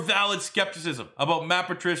 More valid skepticism about Matt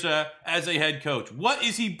Patricia as a head coach. What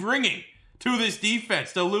is he bringing to this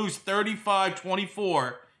defense to lose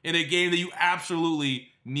 35-24 in a game that you absolutely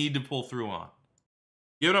need to pull through on?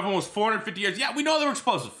 Giving up almost 450 yards. Yeah, we know they were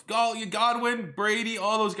explosive. Godwin, Brady,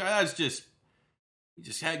 all those guys.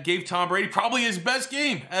 Gave Tom Brady probably his best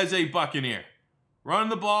game as a Buccaneer. Running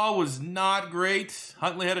the ball was not great.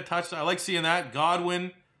 Huntley had a touchdown. I like seeing that.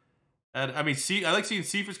 Godwin. I like seeing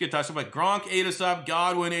Cephas get touchdowns, but Gronk ate us up.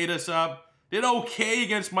 Godwin ate us up. Did okay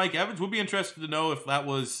against Mike Evans. We'll be interested to know if that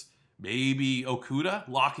was maybe Okudah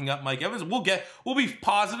locking up Mike Evans. We'll be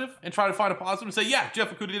positive and try to find a positive and say, yeah,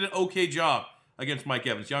 Jeff Okudah did an okay job against Mike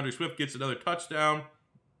Evans. DeAndre Swift gets another touchdown,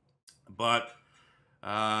 but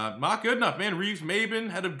not good enough, man. Reeves Maben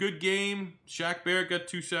had a good game. Shaq Barrett got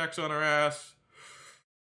 2 sacks on our ass.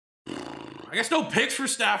 I guess no picks for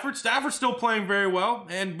Stafford. Stafford's still playing very well,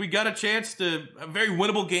 and we got a chance to a very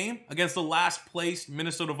winnable game against the last place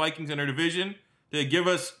Minnesota Vikings in our division to give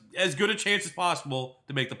us as good a chance as possible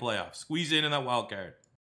to make the playoffs. Squeeze in that wild card.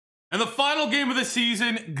 And the final game of the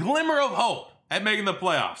season, glimmer of hope at making the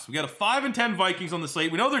playoffs. We got a 5-10 Vikings on the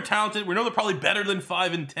slate. We know they're talented. We know they're probably better than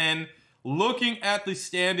 5-10. Looking at the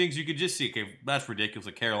standings, you could just see, okay, that's ridiculous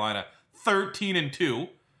at Carolina, 13-2.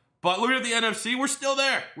 But looking at the NFC, we're still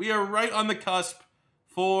there. We are right on the cusp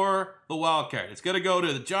for the wild card. It's going to go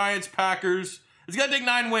to the Giants, Packers. It's going to take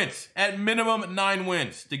 9 wins, at minimum 9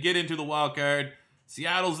 wins to get into the wild card.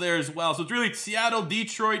 Seattle's there as well. So it's really Seattle,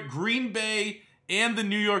 Detroit, Green Bay, and the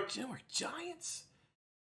New York Giants.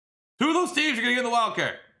 2 of those teams are going to get in the wild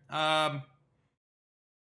card.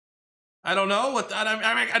 I don't know.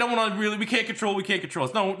 I don't want to really. We can't control.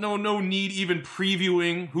 It's no need even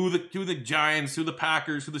previewing who the Giants, who the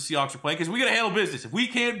Packers, who the Seahawks are playing, because we got to handle business. If we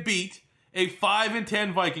can't beat a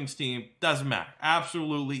 5-10 Vikings team, doesn't matter.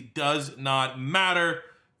 Absolutely does not matter.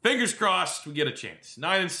 Fingers crossed, we get a chance.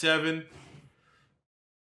 9-7.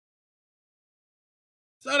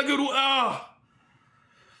 It's not a good one. Oh.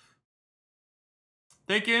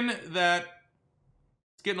 Thinking that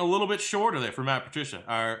it's getting a little bit shorter there for Matt Patricia.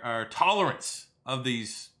 Our tolerance of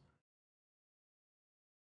these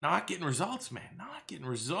not getting results, man. Not getting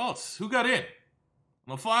results. Who got in?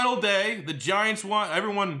 On the final day, the Giants won.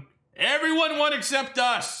 Everyone won except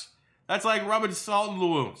us. That's like rubbing salt in the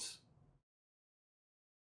wounds.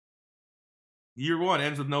 Year 1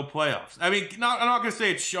 ends with no playoffs. I mean, I'm not going to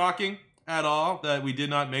say it's shocking at all that we did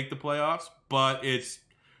not make the playoffs, but it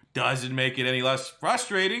doesn't make it any less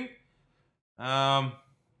frustrating.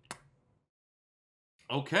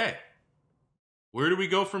 Okay. Where do we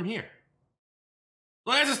go from here?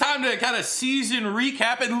 Well, I guess it's time to kind of season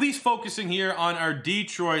recap, at least focusing here on our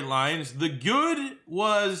Detroit Lions. The good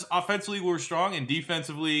was offensively we were strong, and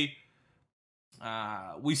defensively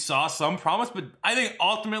we saw some promise, but I think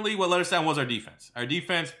ultimately what let us down was our defense. Our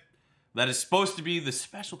defense, that is supposed to be the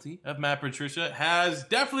specialty of Matt Patricia, has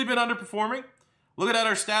definitely been underperforming. Looking at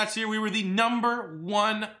our stats here, we were the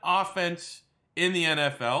 #1 offense in the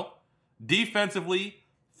NFL. Defensively,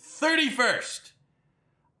 31st.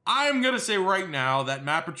 I'm going to say right now that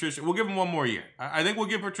Matt Patricia, we'll give him one more year. I think we'll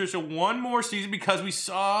give Patricia one more season because we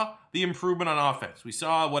saw the improvement on offense. We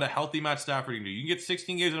saw what a healthy Matt Stafford can do. You can get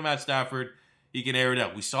 16 games of Matt Stafford, he can air it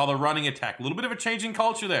out. We saw the running attack. A little bit of a change in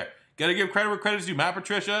culture there. Got to give credit where credit's due. Matt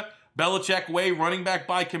Patricia, Belichick way, running back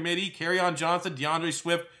by committee, Kerryon Johnson, DeAndre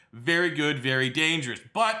Swift, very good, very dangerous.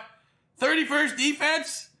 But 31st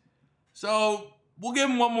defense, so we'll give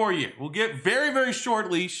him one more year. We'll get very, very short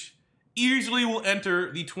leash. Easily will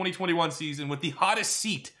enter the 2021 season with the hottest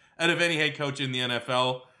seat out of any head coach in the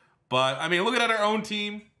NFL. But, I mean, looking at our own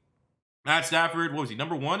team, Matt Stafford, what was he,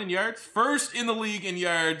 number 1 in yards? First in the league in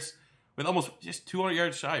yards with almost just 200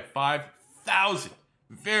 yards shy of 5,000.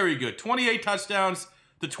 Very good. 28 touchdowns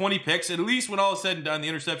to 20 picks. At least when all is said and done, the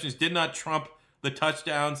interceptions did not trump the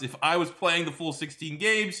touchdowns. If I was playing the full 16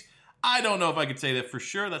 games, I don't know if I could say that for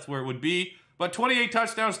sure. That's where it would be. But 28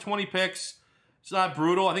 touchdowns, 20 picks. It's not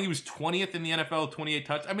brutal. I think he was 20th in the NFL with 28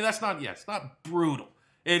 touchdowns. I mean, that's not, it's not brutal.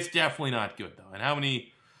 It's definitely not good, though. And how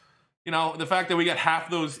many... You know, the fact that we got half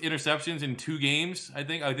those interceptions in 2 games, I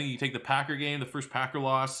think you take the Packer game, the first Packer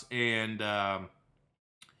loss, and what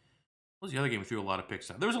was the other game we threw a lot of picks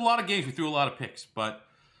on? There was a lot of games we threw a lot of picks, but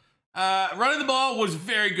running the ball was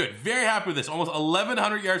very good. Very happy with this. Almost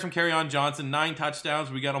 1,100 yards from Kerryon Johnson, 9 touchdowns.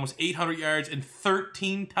 We got almost 800 yards and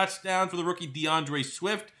 13 touchdowns for the rookie DeAndre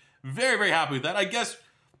Swift. Very, very happy with that. I guess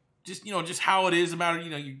just how it is about,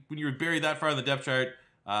 when you're buried that far in the depth chart.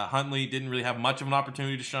 Huntley didn't really have much of an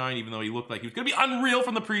opportunity to shine, even though he looked like he was going to be unreal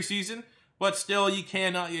from the preseason. But still, you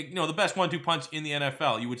cannot, the best 1-2 punch in the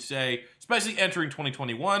NFL, you would say, especially entering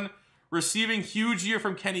 2021. Receiving huge year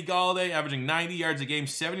from Kenny Golladay, averaging 90 yards a game,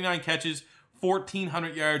 79 catches,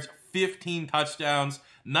 1,400 yards, 15 touchdowns.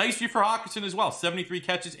 Nice year for Hawkinson as well, 73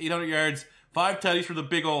 catches, 800 yards, 5 tutties for the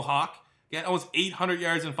big old Hawk. Again, almost 800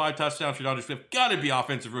 yards and 5 touchdowns for DeAndre Swift. Got to be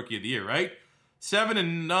Offensive Rookie of the Year, right?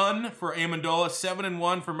 7-0 for Amendola,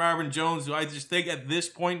 7-1 for Marvin Jones, who I just think at this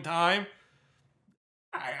point in time,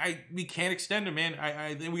 we can't extend him, man.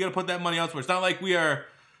 I think we got to put that money elsewhere. It's not like we are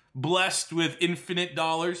blessed with infinite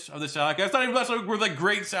dollars of the salary cap. It's not even blessed with a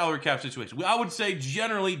great salary cap situation. I would say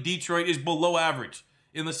generally Detroit is below average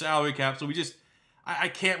in the salary cap, so I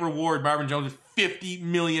can't reward Marvin Jones with $50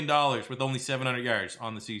 million with only 700 yards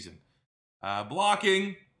on the season.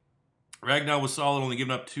 Blocking, Ragnar was solid, only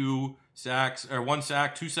giving up 2 sacks, or 1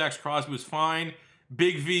 sack, 2 sacks. Crosby was fine.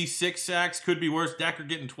 Big V, 6 sacks, could be worse. Decker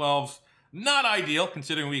getting 12s. Not ideal,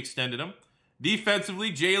 considering we extended him.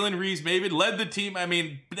 Defensively, Jalen Reeves-Maybin led the team. I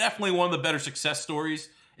mean, definitely one of the better success stories.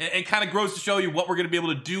 And kind of grows to show you what we're going to be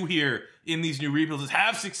able to do here in these new rebuilds is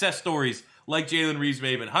have success stories like Jalen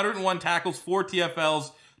Reeves-Maybin. 101 tackles, 4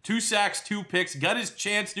 TFLs, 2 sacks, 2 picks. Got his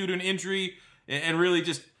chance due to an injury and really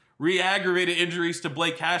just re-aggravated injuries to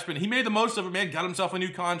Blake Cashman. He made the most of it, man. Got himself a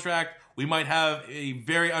new contract. We might have a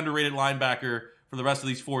very underrated linebacker for the rest of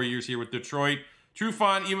these 4 years here with Detroit.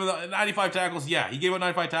 Trufant, even though 95 tackles, yeah, he gave up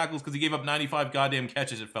 95 tackles because he gave up 95 goddamn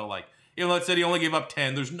catches, it felt like. Even though it said he only gave up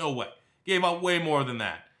 10, there's no way. Gave up way more than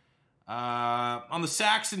that. On the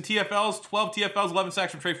sacks and TFLs, 12 TFLs, 11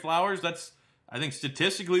 sacks from Trey Flowers. That's, I think,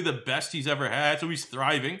 statistically the best he's ever had, so he's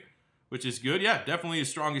thriving, which is good. Yeah, definitely his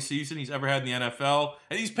strongest season he's ever had in the NFL.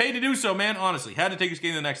 And he's paid to do so, man, honestly. Had to take his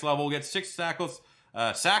game to the next level. We'll get 6 tackles.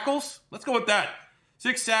 Sackles? Let's go with that.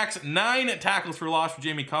 6 sacks, 9 tackles for loss for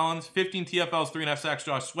Jamie Collins, 15 TFLs, 3.5 sacks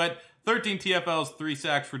Josh Sweat, 13 TFLs, 3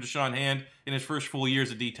 sacks for Deshaun Hand in his first full year as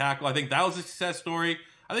a D tackle. I think that was a success story.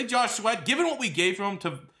 I think Josh Sweat, given what we gave him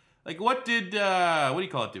to, like, what do you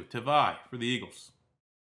call it do? Tavai for the Eagles.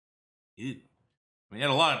 Ew. I mean, he had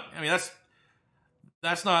a lot. I mean,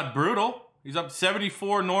 that's not brutal. He's up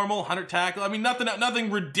 74 normal, 100 tackle. I mean, nothing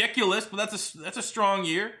ridiculous, but that's a strong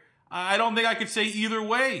year. I don't think I could say either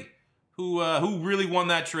way who really won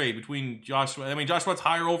that trade between Josh Sweat. I mean, Josh Sweat's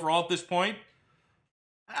higher overall at this point.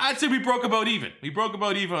 I'd say we broke about even. We broke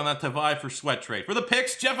about even on that Tavai for Sweat trade. For the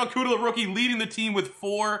picks, Jeff Okudah, the rookie, leading the team with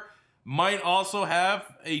 4. Might also have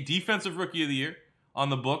a defensive rookie of the year on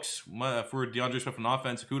the books for DeAndre Swift on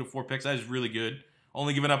offense. Okudah, 4 picks. That is really good.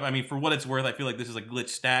 Only giving up, I mean, for what it's worth, I feel like this is a glitch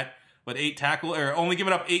stat. But only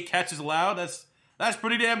giving up 8 catches allowed. That's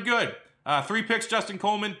pretty damn good. 3 picks, Justin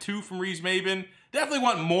Coleman, 2 from Reeves-Maybin. Definitely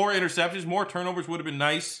want more interceptions. More turnovers would have been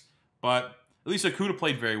nice. But at least Okudah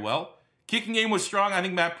played very well. Kicking game was strong. I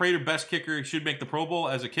think Matt Prater, best kicker, should make the Pro Bowl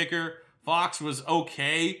as a kicker. Fox was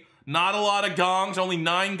okay. Not a lot of gongs. Only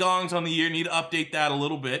 9 gongs on the year. Need to update that a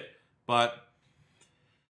little bit. But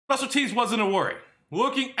special teams wasn't a worry.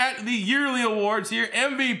 Looking at the yearly awards here,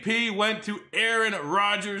 MVP went to Aaron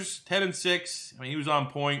Rodgers, 10-6. I mean, he was on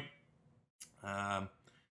point.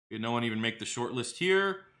 Did no one even make the short list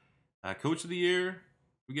here? Coach of the year?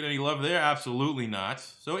 We get any love there? Absolutely not.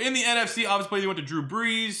 So in the NFC, obviously they went to Drew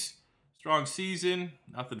Brees. Strong season.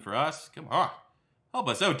 Nothing for us. Come on. Help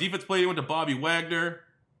us out. Defense player went to Bobby Wagner.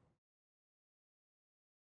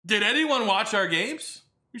 Did anyone watch our games?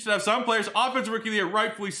 We should have some players. Offensive Rookie of the Year,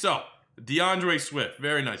 rightfully so. DeAndre Swift.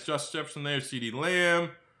 Very nice. Justin Jefferson there. CeeDee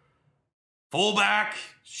Lamb. Fullback.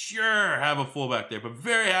 Sure, have a fullback there. But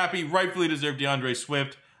very happy. Rightfully deserved DeAndre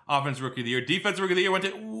Swift. Offensive Rookie of the Year. Defensive Rookie of the Year went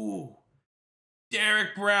to,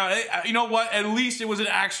 Derek Brown. You know what? At least it was an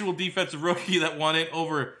actual defensive rookie that won it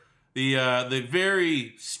over The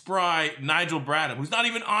very spry Nigel Bradham, who's not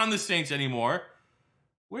even on the Saints anymore.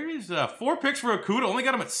 Where is 4 picks for Okudah? Only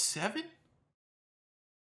got him at 7?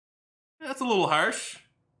 That's a little harsh.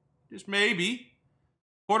 Just maybe.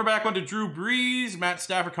 Quarterback went to Drew Brees. Matt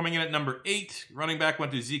Stafford coming in at number 8. Running back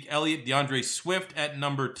went to Zeke Elliott. DeAndre Swift at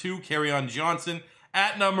number 2. Kerryon Johnson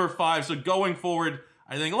at number 5. So going forward,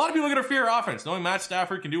 I think a lot of people are going to fear offense, knowing Matt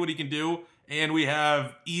Stafford can do what he can do. And we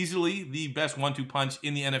have easily the best 1-2 punch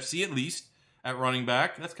in the NFC, at least, at running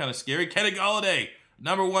back. That's kind of scary. Kenny Golladay,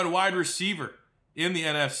 number 1 wide receiver in the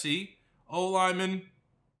NFC. O-lineman,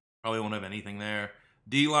 probably won't have anything there.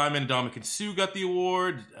 D-lineman, Dominican Sue got the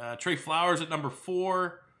award. Trey Flowers at number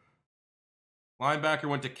 4. Linebacker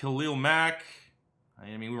went to Khalil Mack.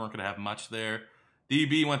 I mean, we weren't going to have much there.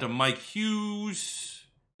 DB went to Mike Hughes.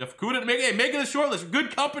 Jeff Okudah, making the short list.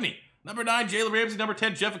 Good company. Number 9, Jalen Ramsey. Number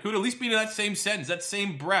 10, Jeff Okudah. At least being in that same sentence, that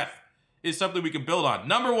same breath is something we can build on.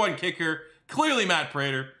 Number 1 kicker, clearly Matt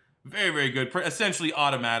Prater. Very, very good. Essentially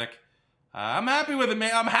automatic. I'm happy with it,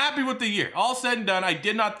 man. I'm happy with the year. All said and done, I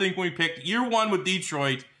did not think when we picked year 1 with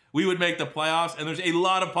Detroit, we would make the playoffs, and there's a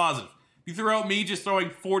lot of positives. If you throw out me just throwing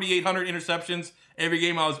 4,800 interceptions every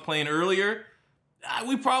game I was playing earlier,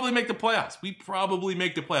 we probably make the playoffs. We probably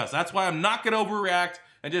make the playoffs. That's why I'm not going to overreact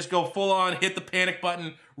and just go full on, hit the panic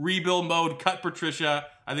button, rebuild mode, cut Patricia.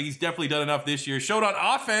 I think he's definitely done enough this year. Showed on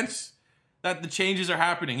offense that the changes are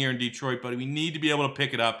happening here in Detroit, but we need to be able to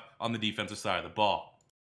pick it up on the defensive side of the ball.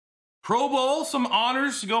 Pro Bowl, some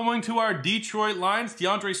honors going to our Detroit Lions.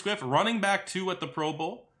 DeAndre Swift, running back 2 at the Pro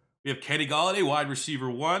Bowl. We have Kenny Golladay, wide receiver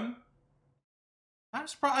 1. I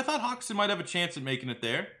thought Hawkinson might have a chance at making it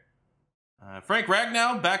there. Frank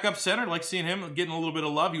Ragnow, backup center. Like seeing him getting a little bit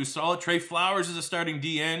of love. He was solid. Trey Flowers is a starting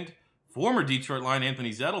D-end. Former Detroit Lion Anthony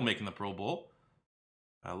Zettel making the Pro Bowl.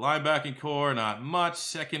 Linebacking core, not much.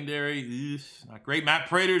 Secondary, not great. Matt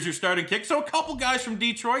Prater is your starting kick. So a couple guys from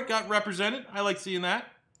Detroit got represented. I like seeing that.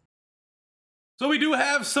 So we do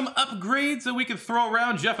have some upgrades that we can throw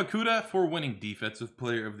around. Jeff Okudah for winning Defensive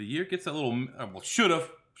Player of the Year. Gets that little, well, should have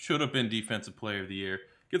been Defensive Player of the Year.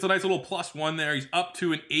 Gets a nice little +1 there. He's up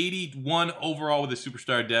to an 81 overall with a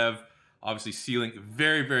superstar dev. Obviously ceiling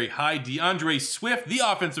very, very high. DeAndre Swift, the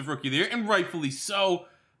Offensive Rookie of the Year, and rightfully so,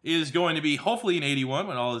 is going to be hopefully an 81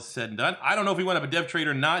 when all is said and done. I don't know if he went up a dev trade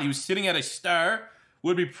or not. He was sitting at a star.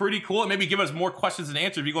 Would be pretty cool. And maybe give us more questions than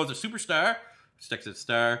answers if he goes to superstar. Sticks at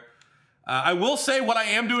star. I will say what I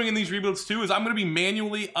am doing in these rebuilds too is I'm going to be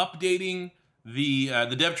manually updating the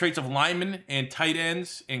dev traits of linemen and tight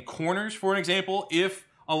ends and corners, for an example. If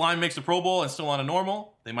a line makes a Pro Bowl and still on a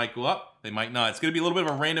normal, they might go up, they might not. It's going to be a little bit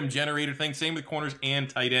of a random generator thing. Same with corners and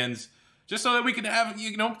tight ends, just so that we can have,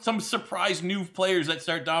 you know, some surprise new players that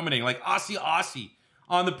start dominating, like Ossie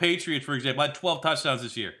on the Patriots, for example, had 12 touchdowns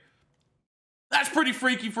this year. That's pretty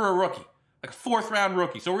freaky for a rookie, like a 4th-round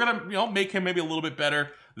rookie. So we're gonna, you know, make him maybe a little bit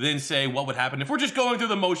better than say what would happen if we're just going through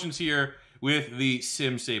the motions here with the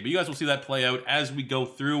sim save. But you guys will see that play out as we go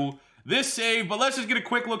through this save. But let's just get a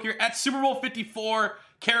quick look here at Super Bowl 54.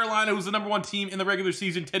 Carolina, who's the #1 team in the regular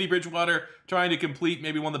season. Teddy Bridgewater trying to complete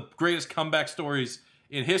maybe one of the greatest comeback stories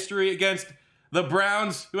in history against the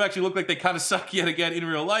Browns, who actually look like they kind of suck yet again in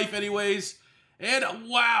real life anyways. And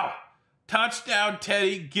wow, touchdown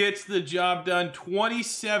Teddy gets the job done.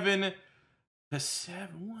 27-7.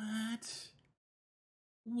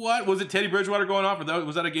 What? Was it Teddy Bridgewater going off? Or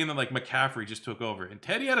was that a game that like McCaffrey just took over? And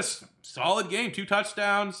Teddy had a solid game. 2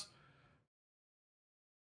 touchdowns.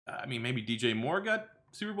 I mean, maybe DJ Moore got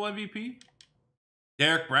Super Bowl MVP.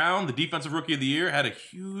 Derek Brown, the Defensive Rookie of the Year, had a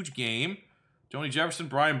huge game. Joni Jefferson,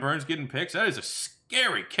 Brian Burns getting picks. That is a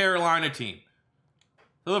scary Carolina team.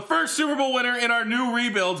 So the first Super Bowl winner in our new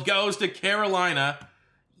rebuilds goes to Carolina.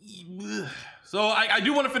 So I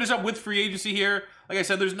do want to finish up with free agency here. Like I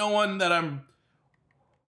said, there's no one that I'm...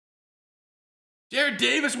 Jared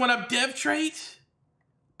Davis went up dev trait?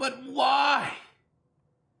 But why?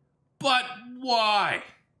 But why?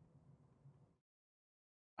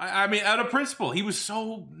 I mean, out of principle, he was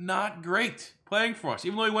so not great playing for us.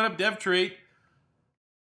 Even though he went up dev trait,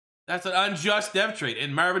 that's an unjust dev trait.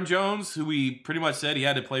 And Marvin Jones, who we pretty much said he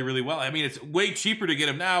had to play really well. I mean, it's way cheaper to get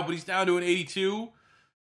him now, but he's down to an 82.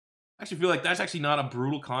 I actually feel like that's actually not a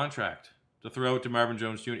brutal contract to throw it to Marvin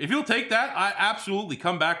Jones Jr. If he'll take that, I absolutely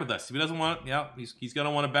come back with us. If he doesn't want, yeah, he's going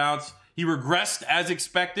to want to bounce. He regressed as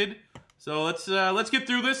expected. So let's get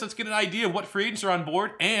through this. Let's get an idea of what free agents are on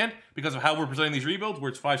board. And because of how we're presenting these rebuilds, where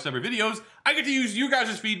it's 5 separate videos, I get to use you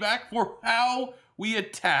guys' feedback for how we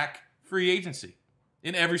attack free agency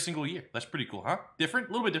in every single year. That's pretty cool, huh? Different,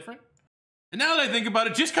 a little bit different. And now that I think about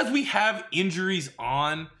it, just because we have injuries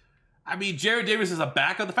on I mean, Jarrett Davis is a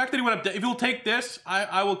backup. The fact that he went up, if he'll take this,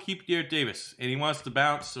 I will keep Jarrett Davis. And he wants to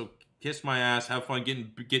bounce, so kiss my ass. Have fun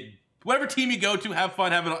get whatever team you go to. Have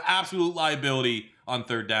fun having an absolute liability on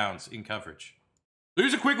third downs in coverage.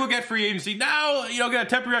 Here's a quick look at free agency. Now, you know, got to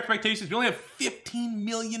temper your expectations. We only have $15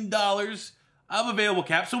 million of available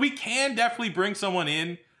cap, so we can definitely bring someone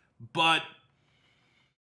in, but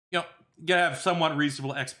you know, you gotta have somewhat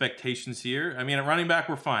reasonable expectations here. I mean, at running back,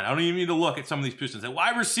 we're fine. I don't even need to look at some of these positions. At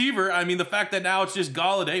wide receiver, I mean, the fact that now it's just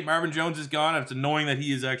Galladay, Marvin Jones is gone, and it's annoying that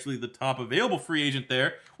he is actually the top available free agent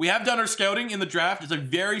there. We have done our scouting in the draft. It's a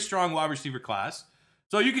very strong wide receiver class.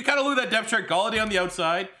 So you can kind of look at that depth chart. Galladay on the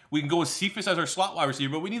outside. We can go with Cephas as our slot wide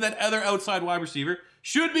receiver, but we need that other outside wide receiver.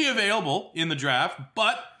 Should be available in the draft,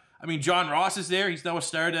 but, I mean, John Ross is there. He's now a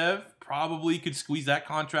star dev. Probably could squeeze that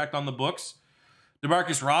contract on the books.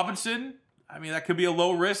 Demarcus Robinson, I mean, that could be a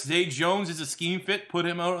low risk. Zay Jones is a scheme fit. Put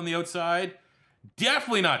him out on the outside.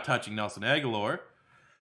 Definitely not touching Nelson Aguilar.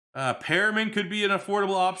 Perriman could be an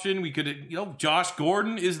affordable option. We could, you know, Josh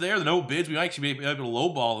Gordon is there. The no bids. We might actually be able to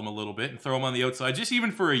lowball him a little bit and throw him on the outside, just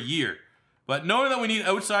even for a year. But knowing that we need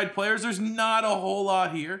outside players, there's not a whole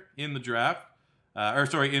lot here in the draft.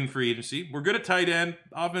 In free agency. We're good at tight end.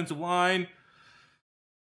 Offensive line.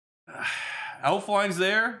 Elfline's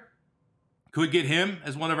there. Could get him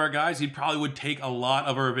as one of our guys. He probably would take a lot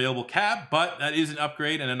of our available cap, but that is an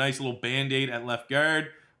upgrade and a nice little band-aid at left guard.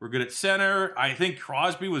 We're good at center. I think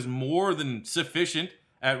Crosby was more than sufficient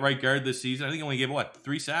at right guard this season. I think he only gave, what,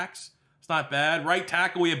 3 sacks? It's not bad. Right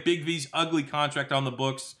tackle, we have Big V's ugly contract on the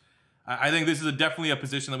books. I think this is definitely a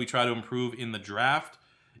position that we try to improve in the draft.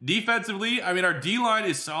 Defensively, I mean, our D-line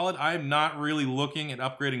is solid. I'm not really looking at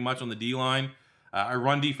upgrading much on the D-line. Our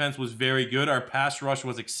run defense was very good. Our pass rush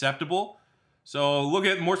was acceptable. So look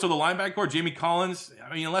at more so the linebacker core. Jamie Collins,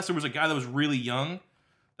 I mean, unless there was a guy that was really young,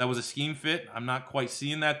 that was a scheme fit. I'm not quite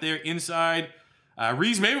seeing that there. Inside,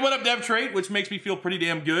 Reese maybe went up dev trait, which makes me feel pretty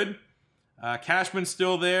damn good. Cashman's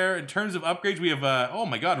still there. In terms of upgrades, we have, oh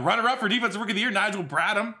my God, runner-up for Defensive Rookie of the Year, Nigel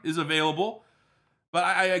Bradham is available.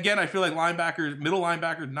 But again, I feel like linebacker, middle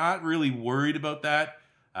linebacker, not really worried about that.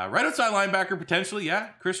 Right outside linebacker, potentially, yeah.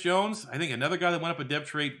 Chris Jones, I think another guy that went up a dev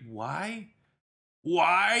trait. Why?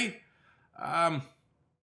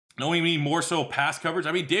 Knowing me more so pass coverage.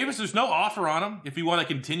 I mean, Davis, there's no offer on him if you want to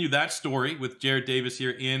continue that story with Jarrett Davis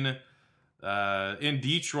here in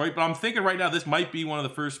Detroit. But I'm thinking right now this might be one of the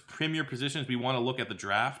first premier positions we want to look at the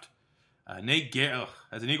draft. Nate Gary,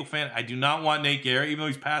 as an Eagle fan, I do not want Nate Gary, even though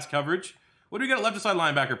he's pass coverage. What do we got at left side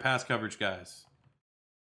linebacker pass coverage, guys?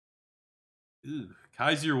 Ooh,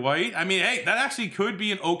 Kaiser White. I mean, hey, that actually could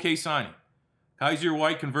be an okay signing. Kaiser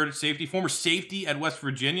White, converted safety, former safety at West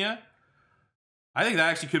Virginia. I think that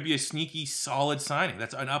actually could be a sneaky, solid signing.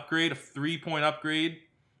 That's an upgrade, a 3-point upgrade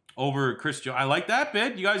over Chris Jones. I like that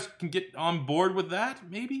bid. You guys can get on board with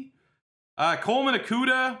that, maybe? Coleman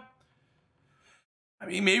Akuda. I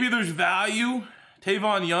mean, maybe there's value.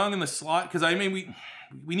 Tavon Young in the slot, because I mean,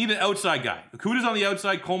 we need an outside guy. Akuda's on the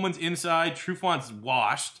outside, Coleman's inside, Trufant's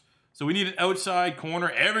washed. So we need an outside corner.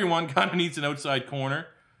 Everyone kind of needs an outside corner.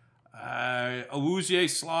 Awuzie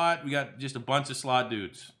slot. We got just a bunch of slot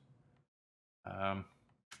dudes.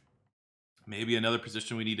 Maybe another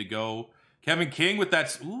position we need to go. Kevin King with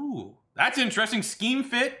that. Ooh, that's interesting. Scheme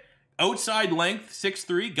fit. Outside length,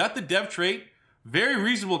 6'3". Got the dev trait. Very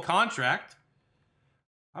reasonable contract.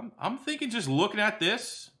 I'm thinking just looking at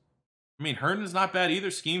this. I mean, Herndon's not bad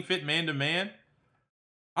either. Scheme fit, man-to-man.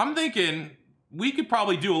 I'm thinking we could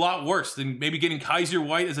probably do a lot worse than maybe getting Kaiser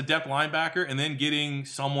White as a depth linebacker and then getting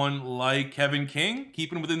someone like Kevin King,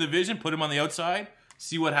 keeping him within the division, put him on the outside,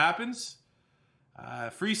 see what happens.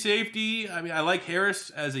 Free safety, I mean, I like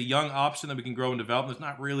Harris as a young option that we can grow and develop. There's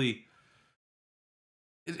not really,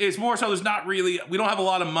 it's more so there's not really, we don't have a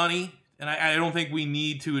lot of money, and I don't think we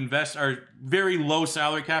need to invest our very low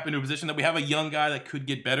salary cap into a position that we have a young guy that could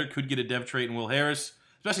get better, could get a dev trait in Will Harris,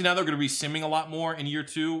 especially now they're going to be simming a lot more in year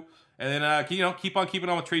 2. And then, you know, keep on keeping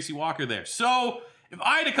on with Tracy Walker there. So if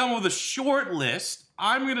I had to come up with a short list,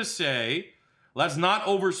 I'm going to say, let's not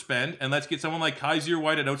overspend, and let's get someone like Kaiser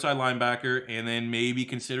White at outside linebacker, and then maybe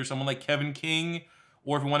consider someone like Kevin King,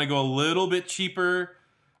 or if we want to go a little bit cheaper,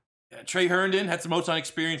 Trey Herndon had some outside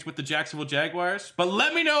experience with the Jacksonville Jaguars. But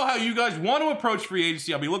let me know how you guys want to approach free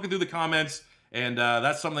agency. I'll be looking through the comments, and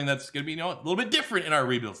that's something that's going to be, you know, a little bit different in our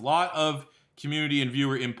rebuilds. A lot of community and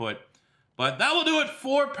viewer input. But that will do it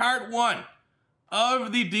for part 1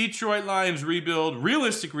 of the Detroit Lions rebuild,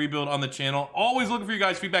 realistic rebuild on the channel. Always looking for your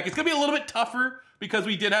guys' feedback. It's going to be a little bit tougher because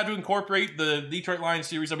we did have to incorporate the Detroit Lions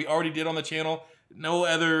series that we already did on the channel. No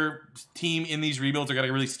other team in these rebuilds are going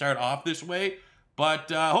to really start off this way.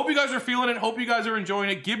 But hope you guys are feeling it. Hope you guys are enjoying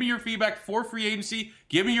it. Give me your feedback for free agency.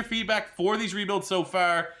 Give me your feedback for these rebuilds so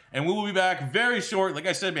far. And we will be back very short. Like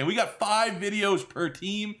I said, man, we got 5 videos per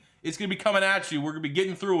team. It's going to be coming at you. We're going to be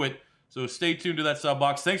getting through it. So stay tuned to that sub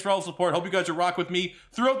box. Thanks for all the support. Hope you guys are rock with me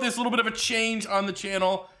throughout this little bit of a change on the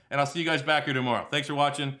channel. And I'll see you guys back here tomorrow. Thanks for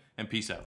watching, and peace out.